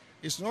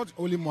 It's not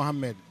only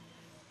Mohammed.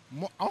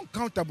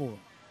 Uncountable.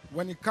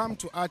 When it comes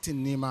to art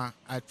in Nima,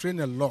 I train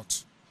a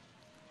lot.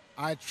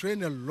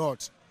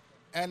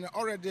 And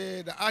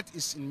already the art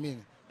is in me.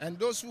 And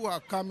those who are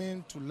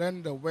coming to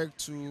learn the work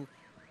too,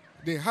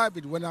 they have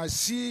it. When I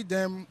see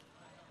them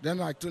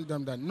Then I told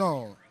them that,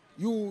 no,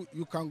 you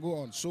can go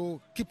on,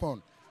 so keep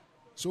on.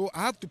 So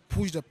I have to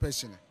push the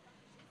person.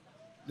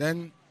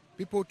 Then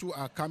people too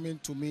are coming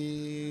to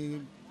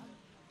me,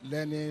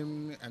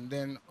 learning, and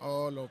then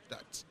all of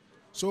that.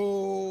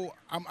 So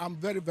I'm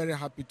very, very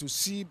happy to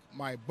see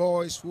my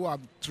boys who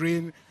have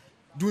trained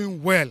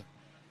doing well,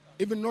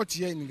 even not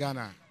here in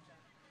Ghana,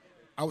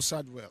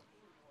 outside well.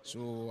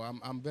 So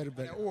I'm very,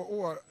 very.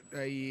 Or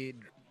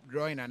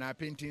drawing and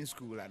painting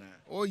school and.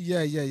 Oh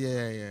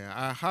yeah.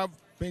 I have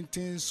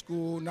painting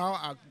school now.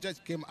 I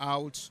just came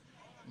out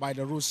by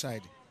the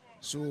roadside,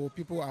 so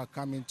people are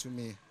coming to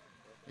me.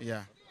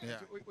 Yeah. Yeah.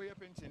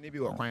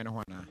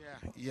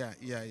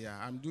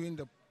 I'm doing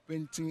the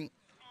painting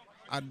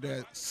at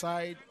the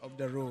side of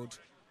the road.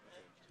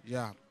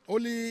 Yeah.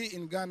 Only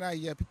in Ghana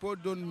here, people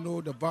don't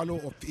know the value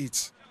of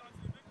it.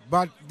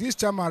 But this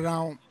time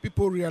around,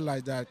 people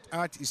realize that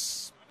art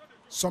is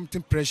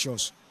something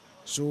precious.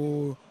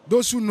 So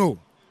those who know,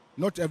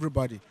 not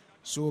everybody.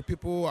 So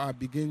people are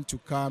beginning to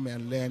come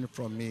and learn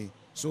from me.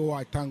 So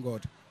I thank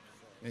God.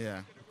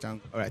 Yeah. All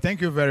right.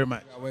 Thank you very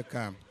much. You're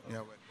welcome.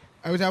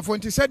 I was going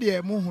to say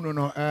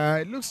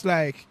it looks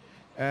like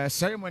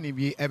ceremony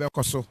be ever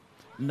koso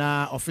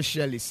na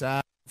officially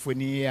sa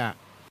foni a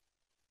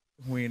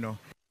huino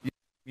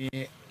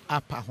me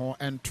apa ho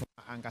ento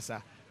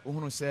ankasa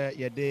uhunu se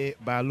yede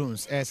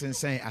balloons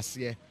sensen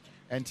ase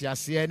enti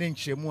ase ne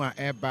nchemu a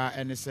eba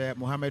ene se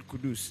Mohammed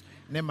Kudus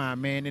ne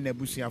maame ne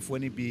nabusuafo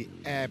ne bi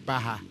eba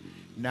ha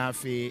na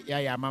afi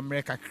ya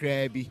mamre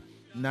kakra bi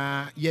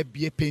na ye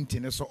bie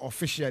painting so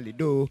officially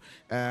though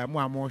mo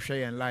amo hwe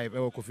yen live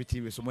e KOFI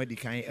TV so mo di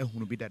kan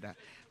ehunu bi dada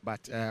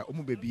but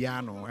omo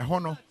bebia no e ho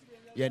no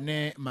ye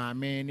ne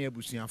maame ne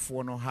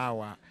abusuafo no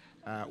hawa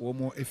wo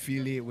mo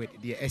efili with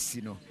the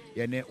SC no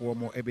ye ne wo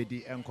mo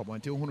ebedi enkomo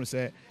nti hunu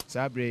se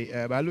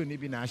sabre balloon ni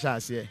bi na ahya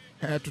ase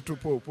tutu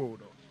popo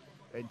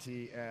no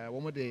enti wo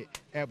mo de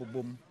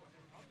ebobom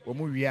wo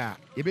mo wi a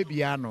ye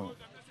bebia no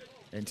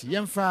enti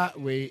yemfa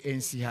we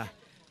ensi ha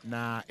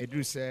na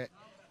eduru se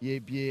ye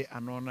bie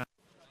anona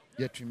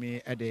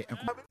yetumi ede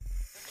enkomo.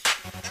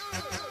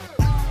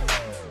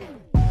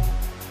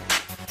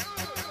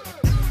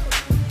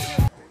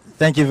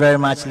 Thank you very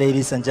much,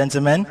 ladies and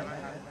gentlemen.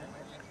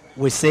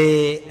 We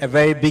say a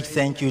very big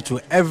thank you to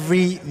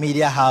every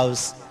media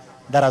house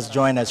that has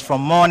joined us.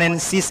 From morning,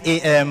 6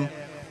 a.m.,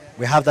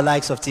 we have the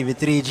likes of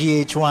TV3,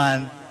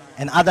 GH1,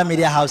 and other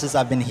media houses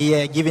have been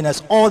here giving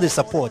us all the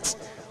support.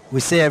 We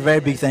say a very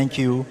big thank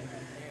you.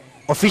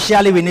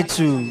 Officially, we need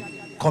to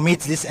commit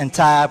this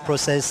entire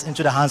process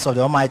into the hands of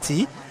the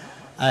Almighty.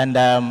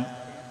 And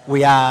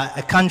we are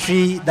a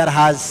country that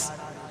has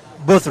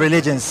both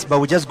religions, but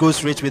we just go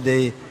straight with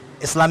the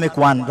Islamic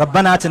one.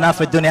 ربنا آتنا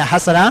في الدنيا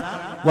حسنة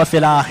وفي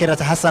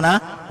الآخرة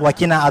حسنة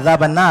وقنا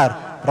عذاب النار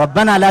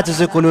ربنا لا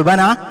تزغ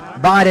قلوبنا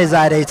بعد إذ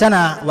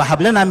هديتنا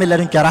وهب لنا من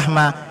لدنك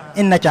رحمة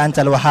إنك أنت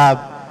الوهاب.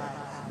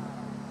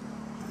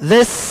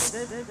 This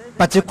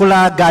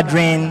particular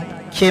gathering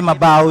came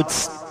about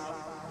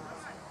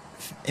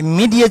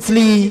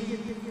immediately.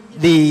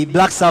 The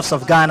Black Souths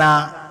of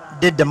Ghana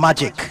did the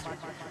magic,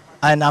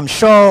 and I'm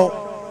sure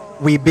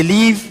we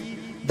believe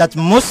that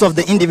most of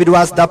the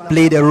individuals that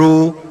played a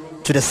role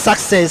to the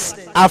success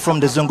are from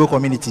the Zongo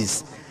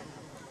communities.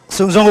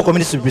 So Zongo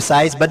communities to be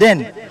precise, but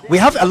then we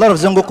have a lot of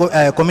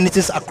Zongo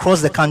communities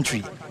across the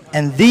country,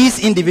 and these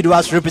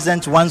individuals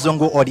represent one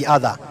Zongo or the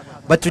other.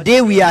 But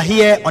today we are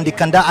here on the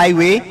Kanda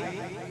Highway,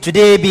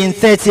 today being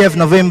 30th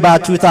November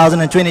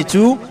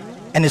 2022,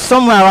 and it's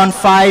somewhere around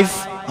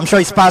 5, I'm sure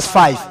it's past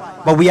 5,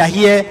 but we are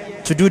here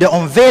to do the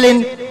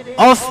unveiling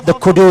of the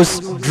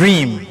Kudus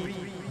dream,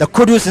 the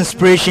Kudus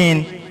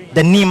inspiration,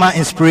 the Nima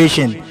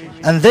inspiration.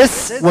 And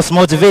this was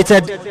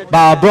motivated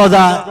by our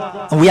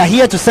brother, and we are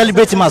here to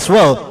celebrate him as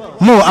well,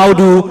 Mo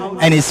Audu,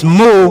 and it is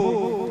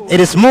Mo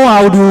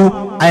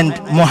Audu and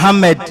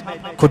Mohammed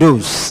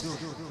Kudus.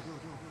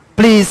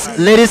 Please,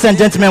 ladies and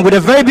gentlemen, with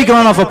a very big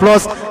round of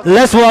applause,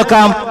 let's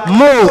welcome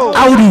Mo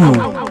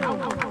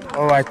Audu.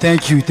 All right,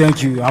 thank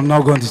you. I'm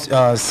not going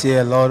to say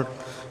a lot,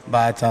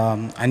 but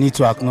I need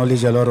to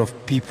acknowledge a lot of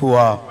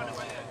people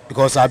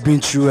because I've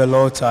been through a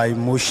lot of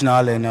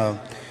emotional and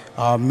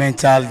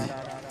mental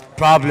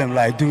problem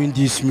like doing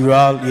this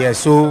mural. Yeah,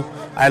 so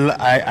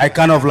I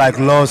kind of like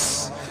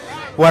lost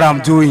what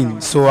I'm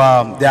doing. So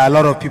there are a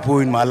lot of people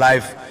in my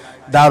life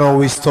that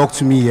always talk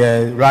to me.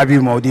 Rabi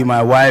Maudi,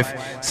 my wife,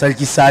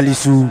 Salki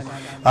Salisu,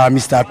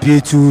 Mr.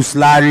 Pietus,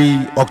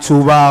 Larry,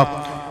 October,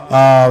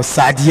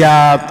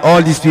 Sadia,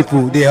 all these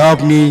people, they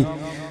help me.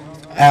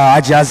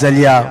 Ajia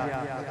Zalia.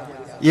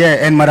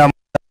 Yeah, and Madam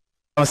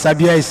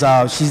Sabia is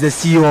she's the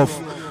CEO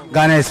of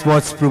Ghana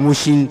Sports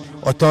Promotion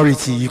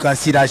Authority. You can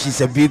see that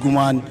she's a big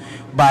woman,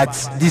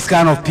 but these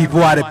kind of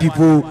people are the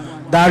people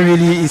that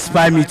really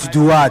inspire me to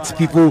do art.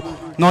 People,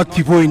 not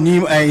people in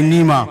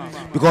Nima,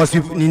 because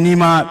in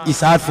Nima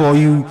it's hard for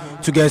you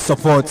to get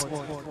support.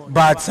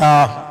 But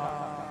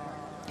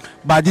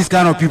this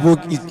kind of people,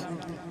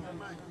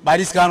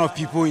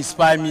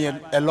 inspire me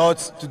a lot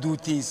to do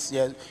things.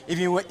 Yeah,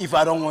 even if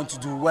I don't want to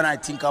do. When I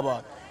think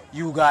about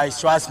you guys,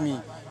 trust me,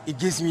 it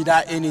gives me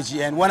that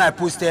energy. And when I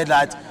posted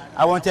that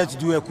I wanted to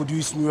do a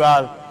Kudus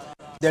mural,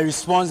 the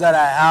response that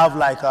I have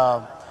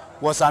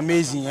was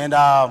amazing. And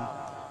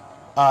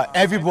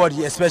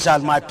everybody,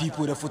 especially my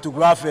people, the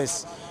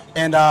photographers,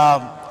 and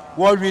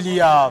what really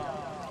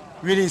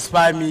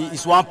inspired me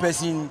is one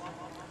person,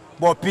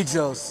 Bob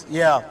Pixels.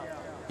 Yeah,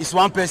 it's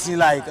one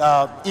person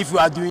if we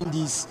are doing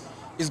this,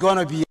 it's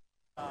gonna be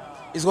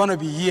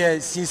here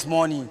since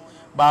morning,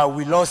 but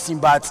we lost him.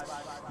 But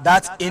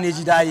that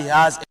energy that he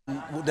has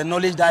and the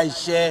knowledge that he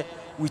shares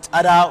with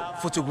other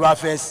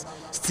photographers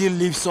still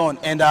lives on,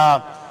 and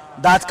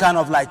that kind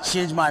of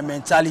changed my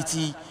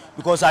mentality,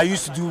 because I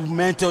used to do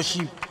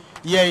mentorship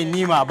here in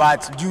Nima,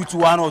 but due to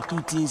one or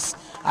two things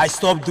I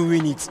stopped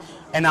doing it,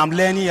 and I'm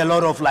learning a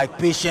lot of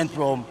patience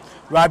from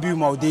Rabiu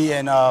Maude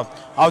and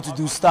how to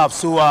do stuff.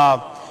 So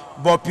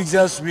Bob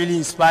Pixels really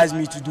inspires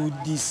me to do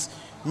this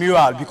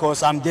mural,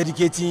 because I'm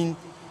dedicating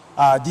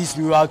this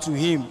mural to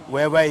him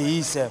wherever he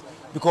is,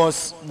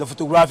 because the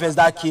photographers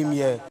that came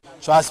here,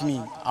 trust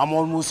me, I'm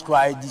almost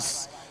cried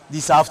this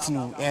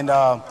afternoon. And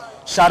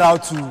shout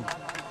out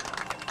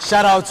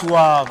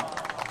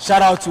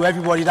to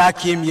everybody that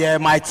came here,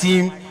 my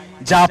team,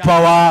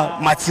 Japawa,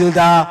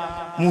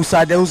 Matilda,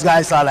 Musa. Those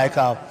guys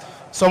are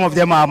some of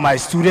them are my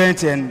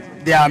students, and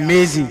they are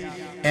amazing.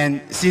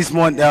 And since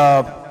month,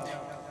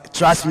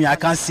 trust me, I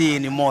can't say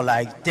anymore.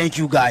 Thank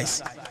you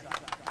guys.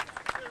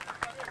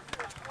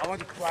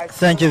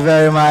 Thank you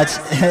very much.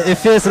 It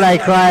feels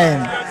like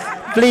crying.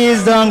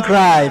 Please don't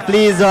cry.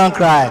 Please don't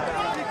cry.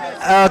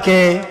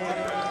 Okay.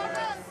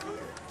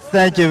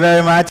 Thank you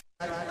very much.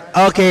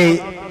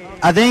 Okay,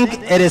 I think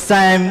it is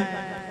time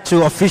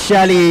to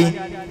officially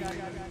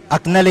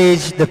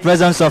acknowledge the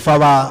presence of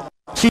our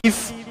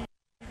chief,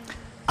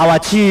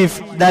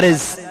 that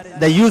is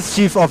the youth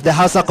chief of the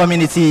Hausa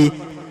community,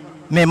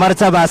 Mai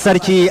Martaba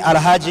Sarki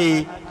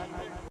Alhaji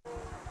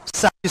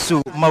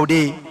Salisu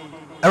Maude.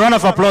 A round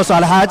of applause to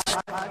Alhaj.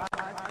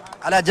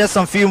 Alhaj, just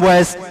some few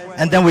words,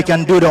 and then we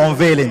can do the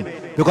unveiling,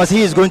 because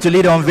he is going to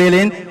lead the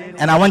unveiling,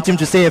 and I want him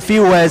to say a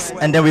few words,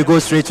 and then we go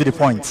straight to the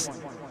point.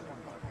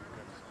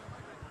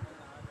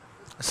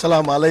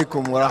 Assalamu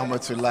alaikum wa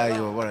rahmatullahi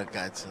wa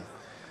barakatuh.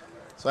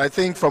 So I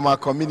think from our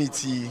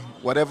community,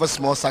 whatever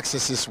small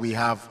successes we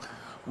have,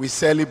 we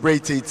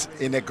celebrate it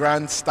in a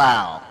grand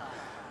style.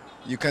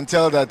 You can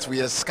tell that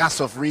we are scarce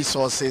of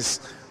resources,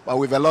 but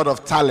with a lot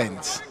of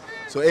talent.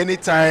 So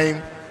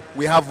anytime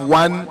we have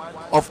one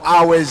of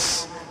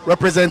ours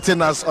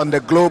representing us on the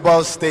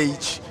global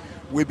stage,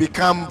 we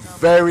become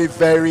very,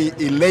 very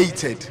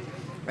elated,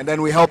 and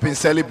then we help in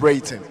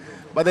celebrating.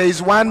 But there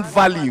is one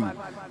value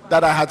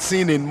that I had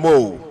seen in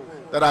Mo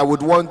that I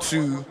would want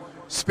to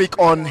speak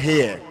on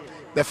here.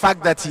 The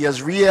fact that he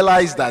has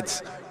realized that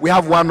we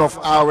have one of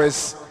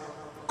ours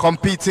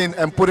competing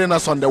and putting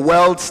us on the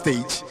world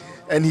stage,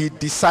 and he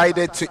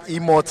decided to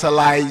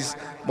immortalize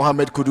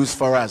Mohammed Kudus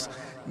for us.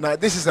 Now,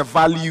 this is a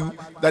value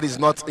that is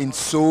not in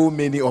so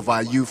many of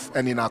our youth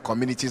and in our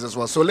communities as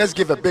well. So let's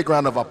give a big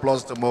round of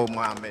applause to Mo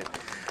Mohammed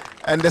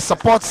and the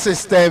support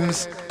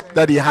systems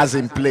that he has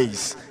in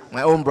place.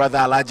 My own brother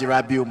Alhaji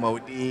Rabiu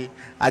Maude,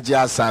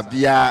 Ajia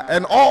Sabia,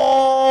 and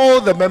all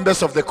the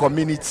members of the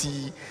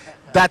community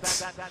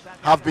that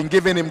have been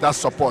giving him that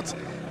support.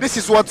 This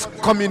is what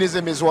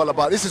communism is all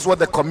about. This is what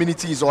the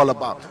community is all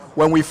about.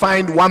 When we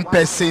find one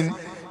person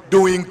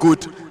doing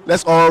good,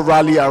 let's all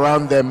rally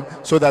around them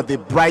so that they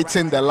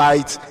brighten the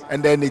light,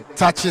 and then it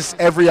touches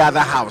every other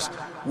house.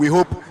 We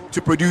hope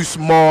to produce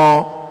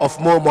more of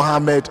Mo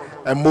Mohammed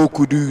and Mo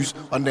Kudus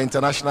on the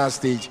international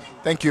stage.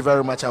 Thank you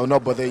very much. I will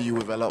not bother you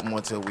with a lot more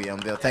till we are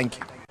there. Thank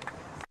you.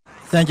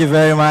 Thank you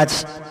very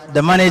much.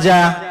 The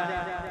manager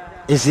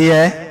is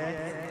here.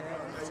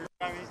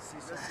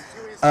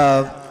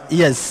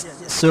 Yes.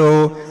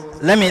 So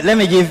let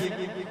me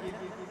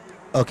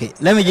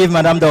give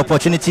Madam the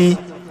opportunity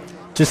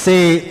to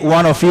say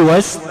one or few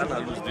words.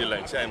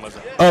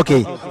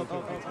 Okay.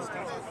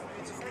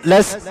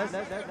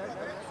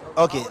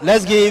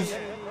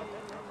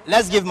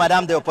 Let's give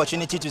Madam the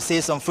opportunity to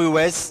say some few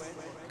words,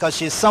 because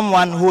she's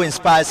someone who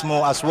inspires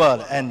more as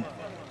well, and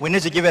we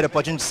need to give her the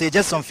opportunity to say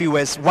just some few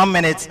words, 1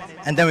 minute,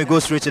 and then we go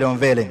straight to the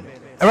unveiling.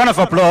 A round of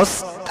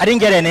applause. I didn't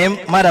get a name.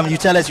 Madam, you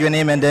tell us your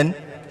name and then.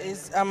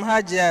 I'm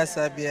Hajia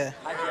Sabia.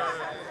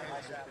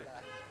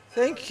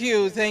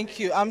 Thank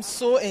you. I'm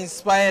so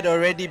inspired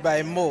already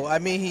by Mo. I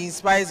mean, he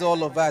inspires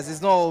all of us.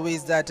 It's not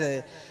always that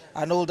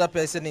an older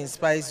person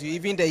inspires you.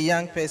 Even the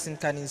young person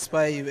can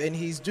inspire you. And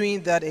he's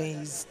doing that, and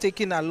he's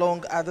taking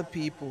along other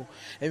people.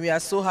 And we are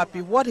so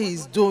happy. What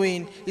he's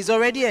doing, he's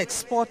already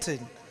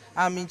exporting.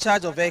 I'm in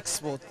charge of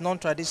export,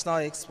 non-traditional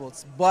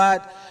exports.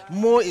 But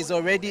Mo is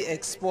already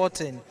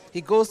exporting.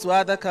 He goes to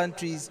other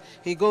countries.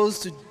 He goes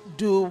to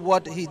do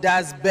what he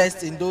does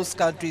best in those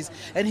countries,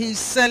 and he's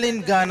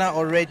selling Ghana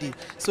already.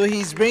 So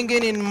he's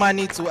bringing in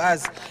money to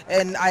us,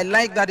 and I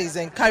like that he's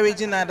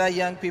encouraging other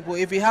young people.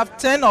 If we have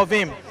 10 of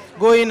him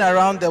going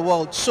around the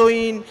world,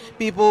 showing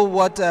people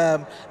what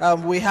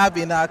we have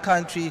in our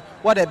country,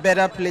 what a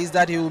better place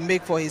that he will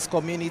make for his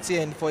community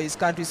and for his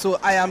country. So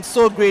I am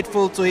so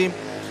grateful to him.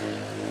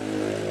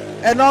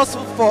 and also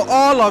for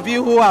all of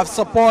you who have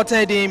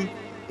supported him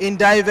in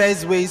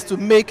diverse ways to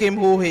make him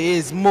who he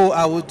is, Mo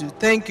Awudu.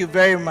 Thank you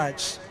very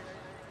much.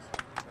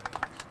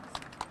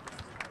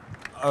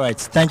 All right,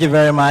 thank you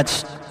very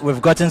much.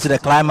 We've gotten to the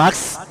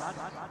climax.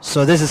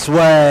 So this is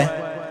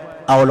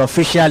where I will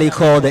officially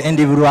call the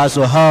individuals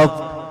who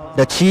help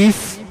the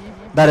chief.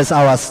 That is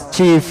our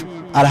chief,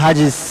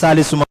 Alhaji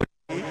Salisu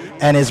Modi,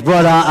 and his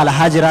brother,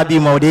 Alhaji Rabi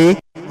Modi.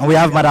 And we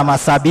have Madam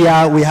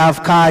Asabia, we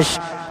have Kash,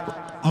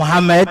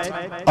 Muhammad,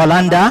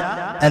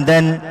 Olanda, and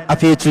then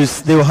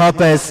Apetus. They will help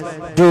us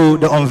do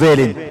the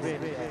unveiling.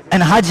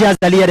 And Haji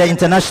Azalia, the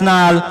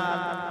international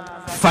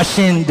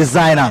fashion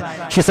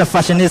designer. She's a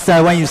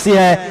fashionista. When you see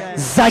her,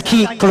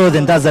 Zaki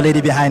clothing, that's the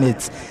lady behind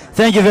it.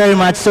 Thank you very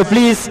much. So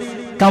please,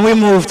 can we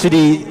move to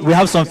we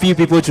have some few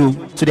people to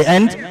the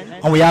end,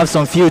 and we have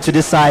some few to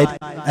this side,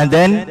 and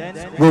then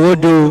we will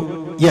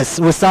do, yes,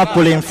 we'll start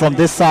pulling from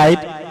this side,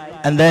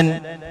 and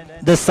then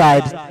this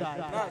side.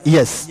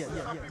 Yes.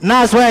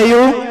 Nas, where are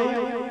you?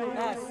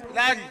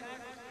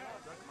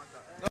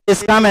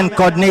 Please come and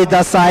coordinate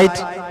that side.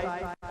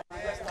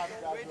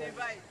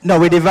 No,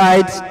 we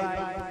divide.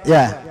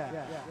 Yeah.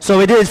 So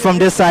we did it from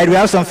this side. We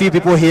have some few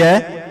people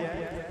here.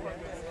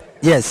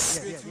 Yes.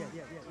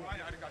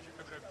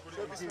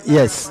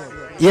 Yes.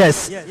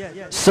 Yes.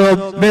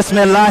 So,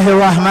 Bismillahir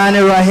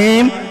Rahmanir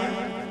Rahim.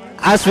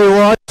 As we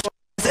watch,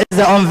 this is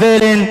the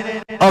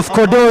unveiling of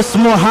Kudus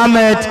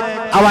Muhammad,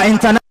 our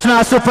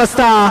international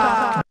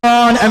superstar,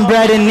 born and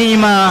bred in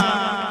Nima.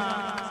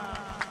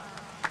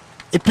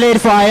 He played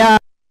for Ayan.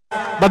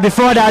 But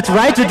before that,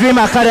 Right to Dream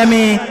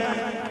Academy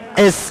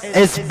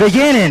is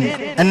beginning,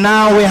 and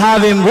now we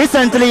have him.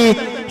 Recently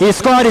he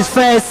scored his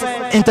first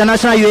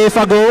international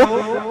UEFA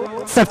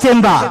goal,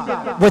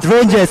 September, with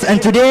Rangers,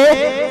 and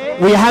today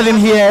we have him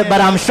here.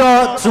 But I'm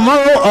sure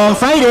tomorrow or on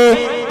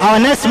Friday, our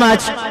next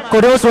match,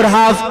 Kudus would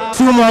have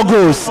 2 more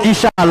goals,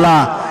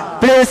 inshallah.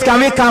 Please, can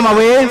we come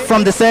away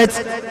from the set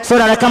so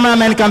that the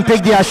cameramen can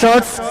pick their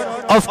shots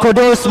of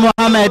Kudus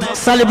Muhammad,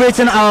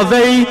 celebrating our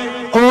very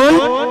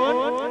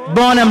own,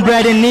 born and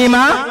bred in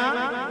Nima.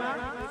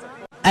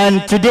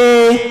 And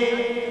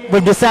today,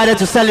 we've decided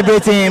to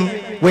celebrate him.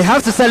 We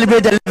have to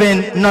celebrate the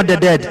living, not the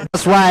dead.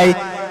 That's why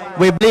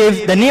we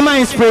believe the Nima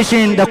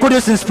inspiration, the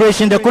Kudus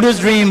inspiration, the Kudus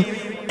dream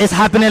is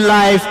happening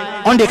live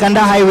on the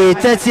Kanda Highway,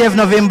 30th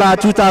November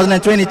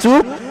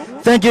 2022.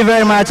 Thank you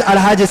very much,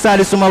 Alhaji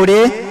Salisu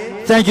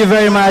Maude. Thank you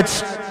very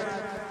much,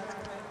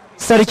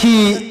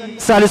 Sariki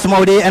Salisu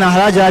Maude and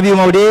Alhaji Rabi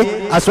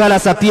Maude, as well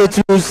as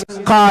Apietus,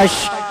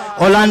 Kash,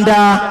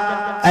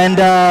 Olanda, and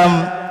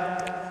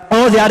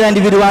all the other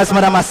individuals,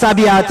 Madam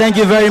Asabia. Thank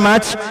you very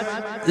much.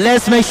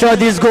 Let's make sure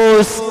this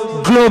goes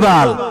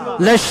global.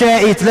 Let's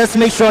share it. Let's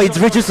make sure it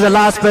reaches to the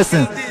last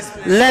person.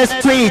 Let's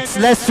tweet it.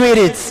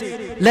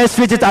 Let's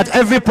tweet it at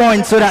every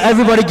point so that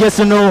everybody gets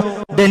to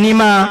know the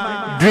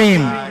Nima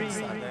dream.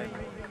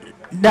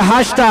 The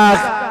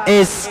hashtag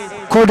is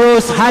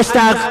Kudus,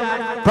 hashtag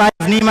Pride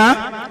of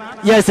Nima.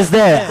 Yes, it's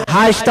there.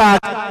 Hashtag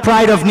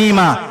Pride of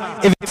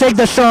Nima. If you take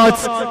the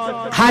shots,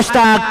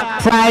 hashtag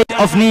Pride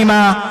of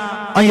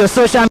Nima on your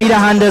social media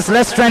handles.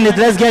 Let's trend it.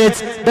 Let's get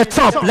it the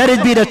top. Let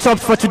it be the top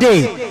for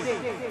today.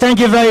 Thank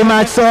you very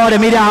much to all the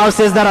media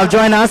houses that have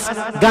joined us.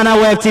 Ghana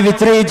Web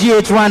TV3,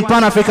 GH1,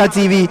 Pan Africa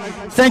TV.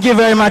 Thank you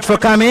very much for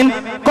coming.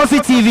 KOFI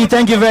TV,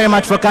 thank you very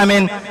much for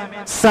coming.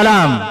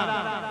 Salam.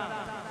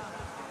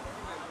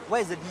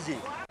 Where is the DJ?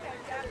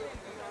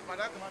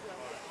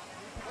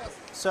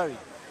 Sorry.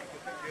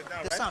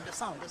 The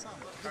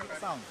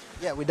sound.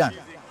 Yeah, we're done.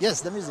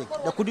 Yes, the music.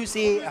 The Kudus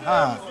say,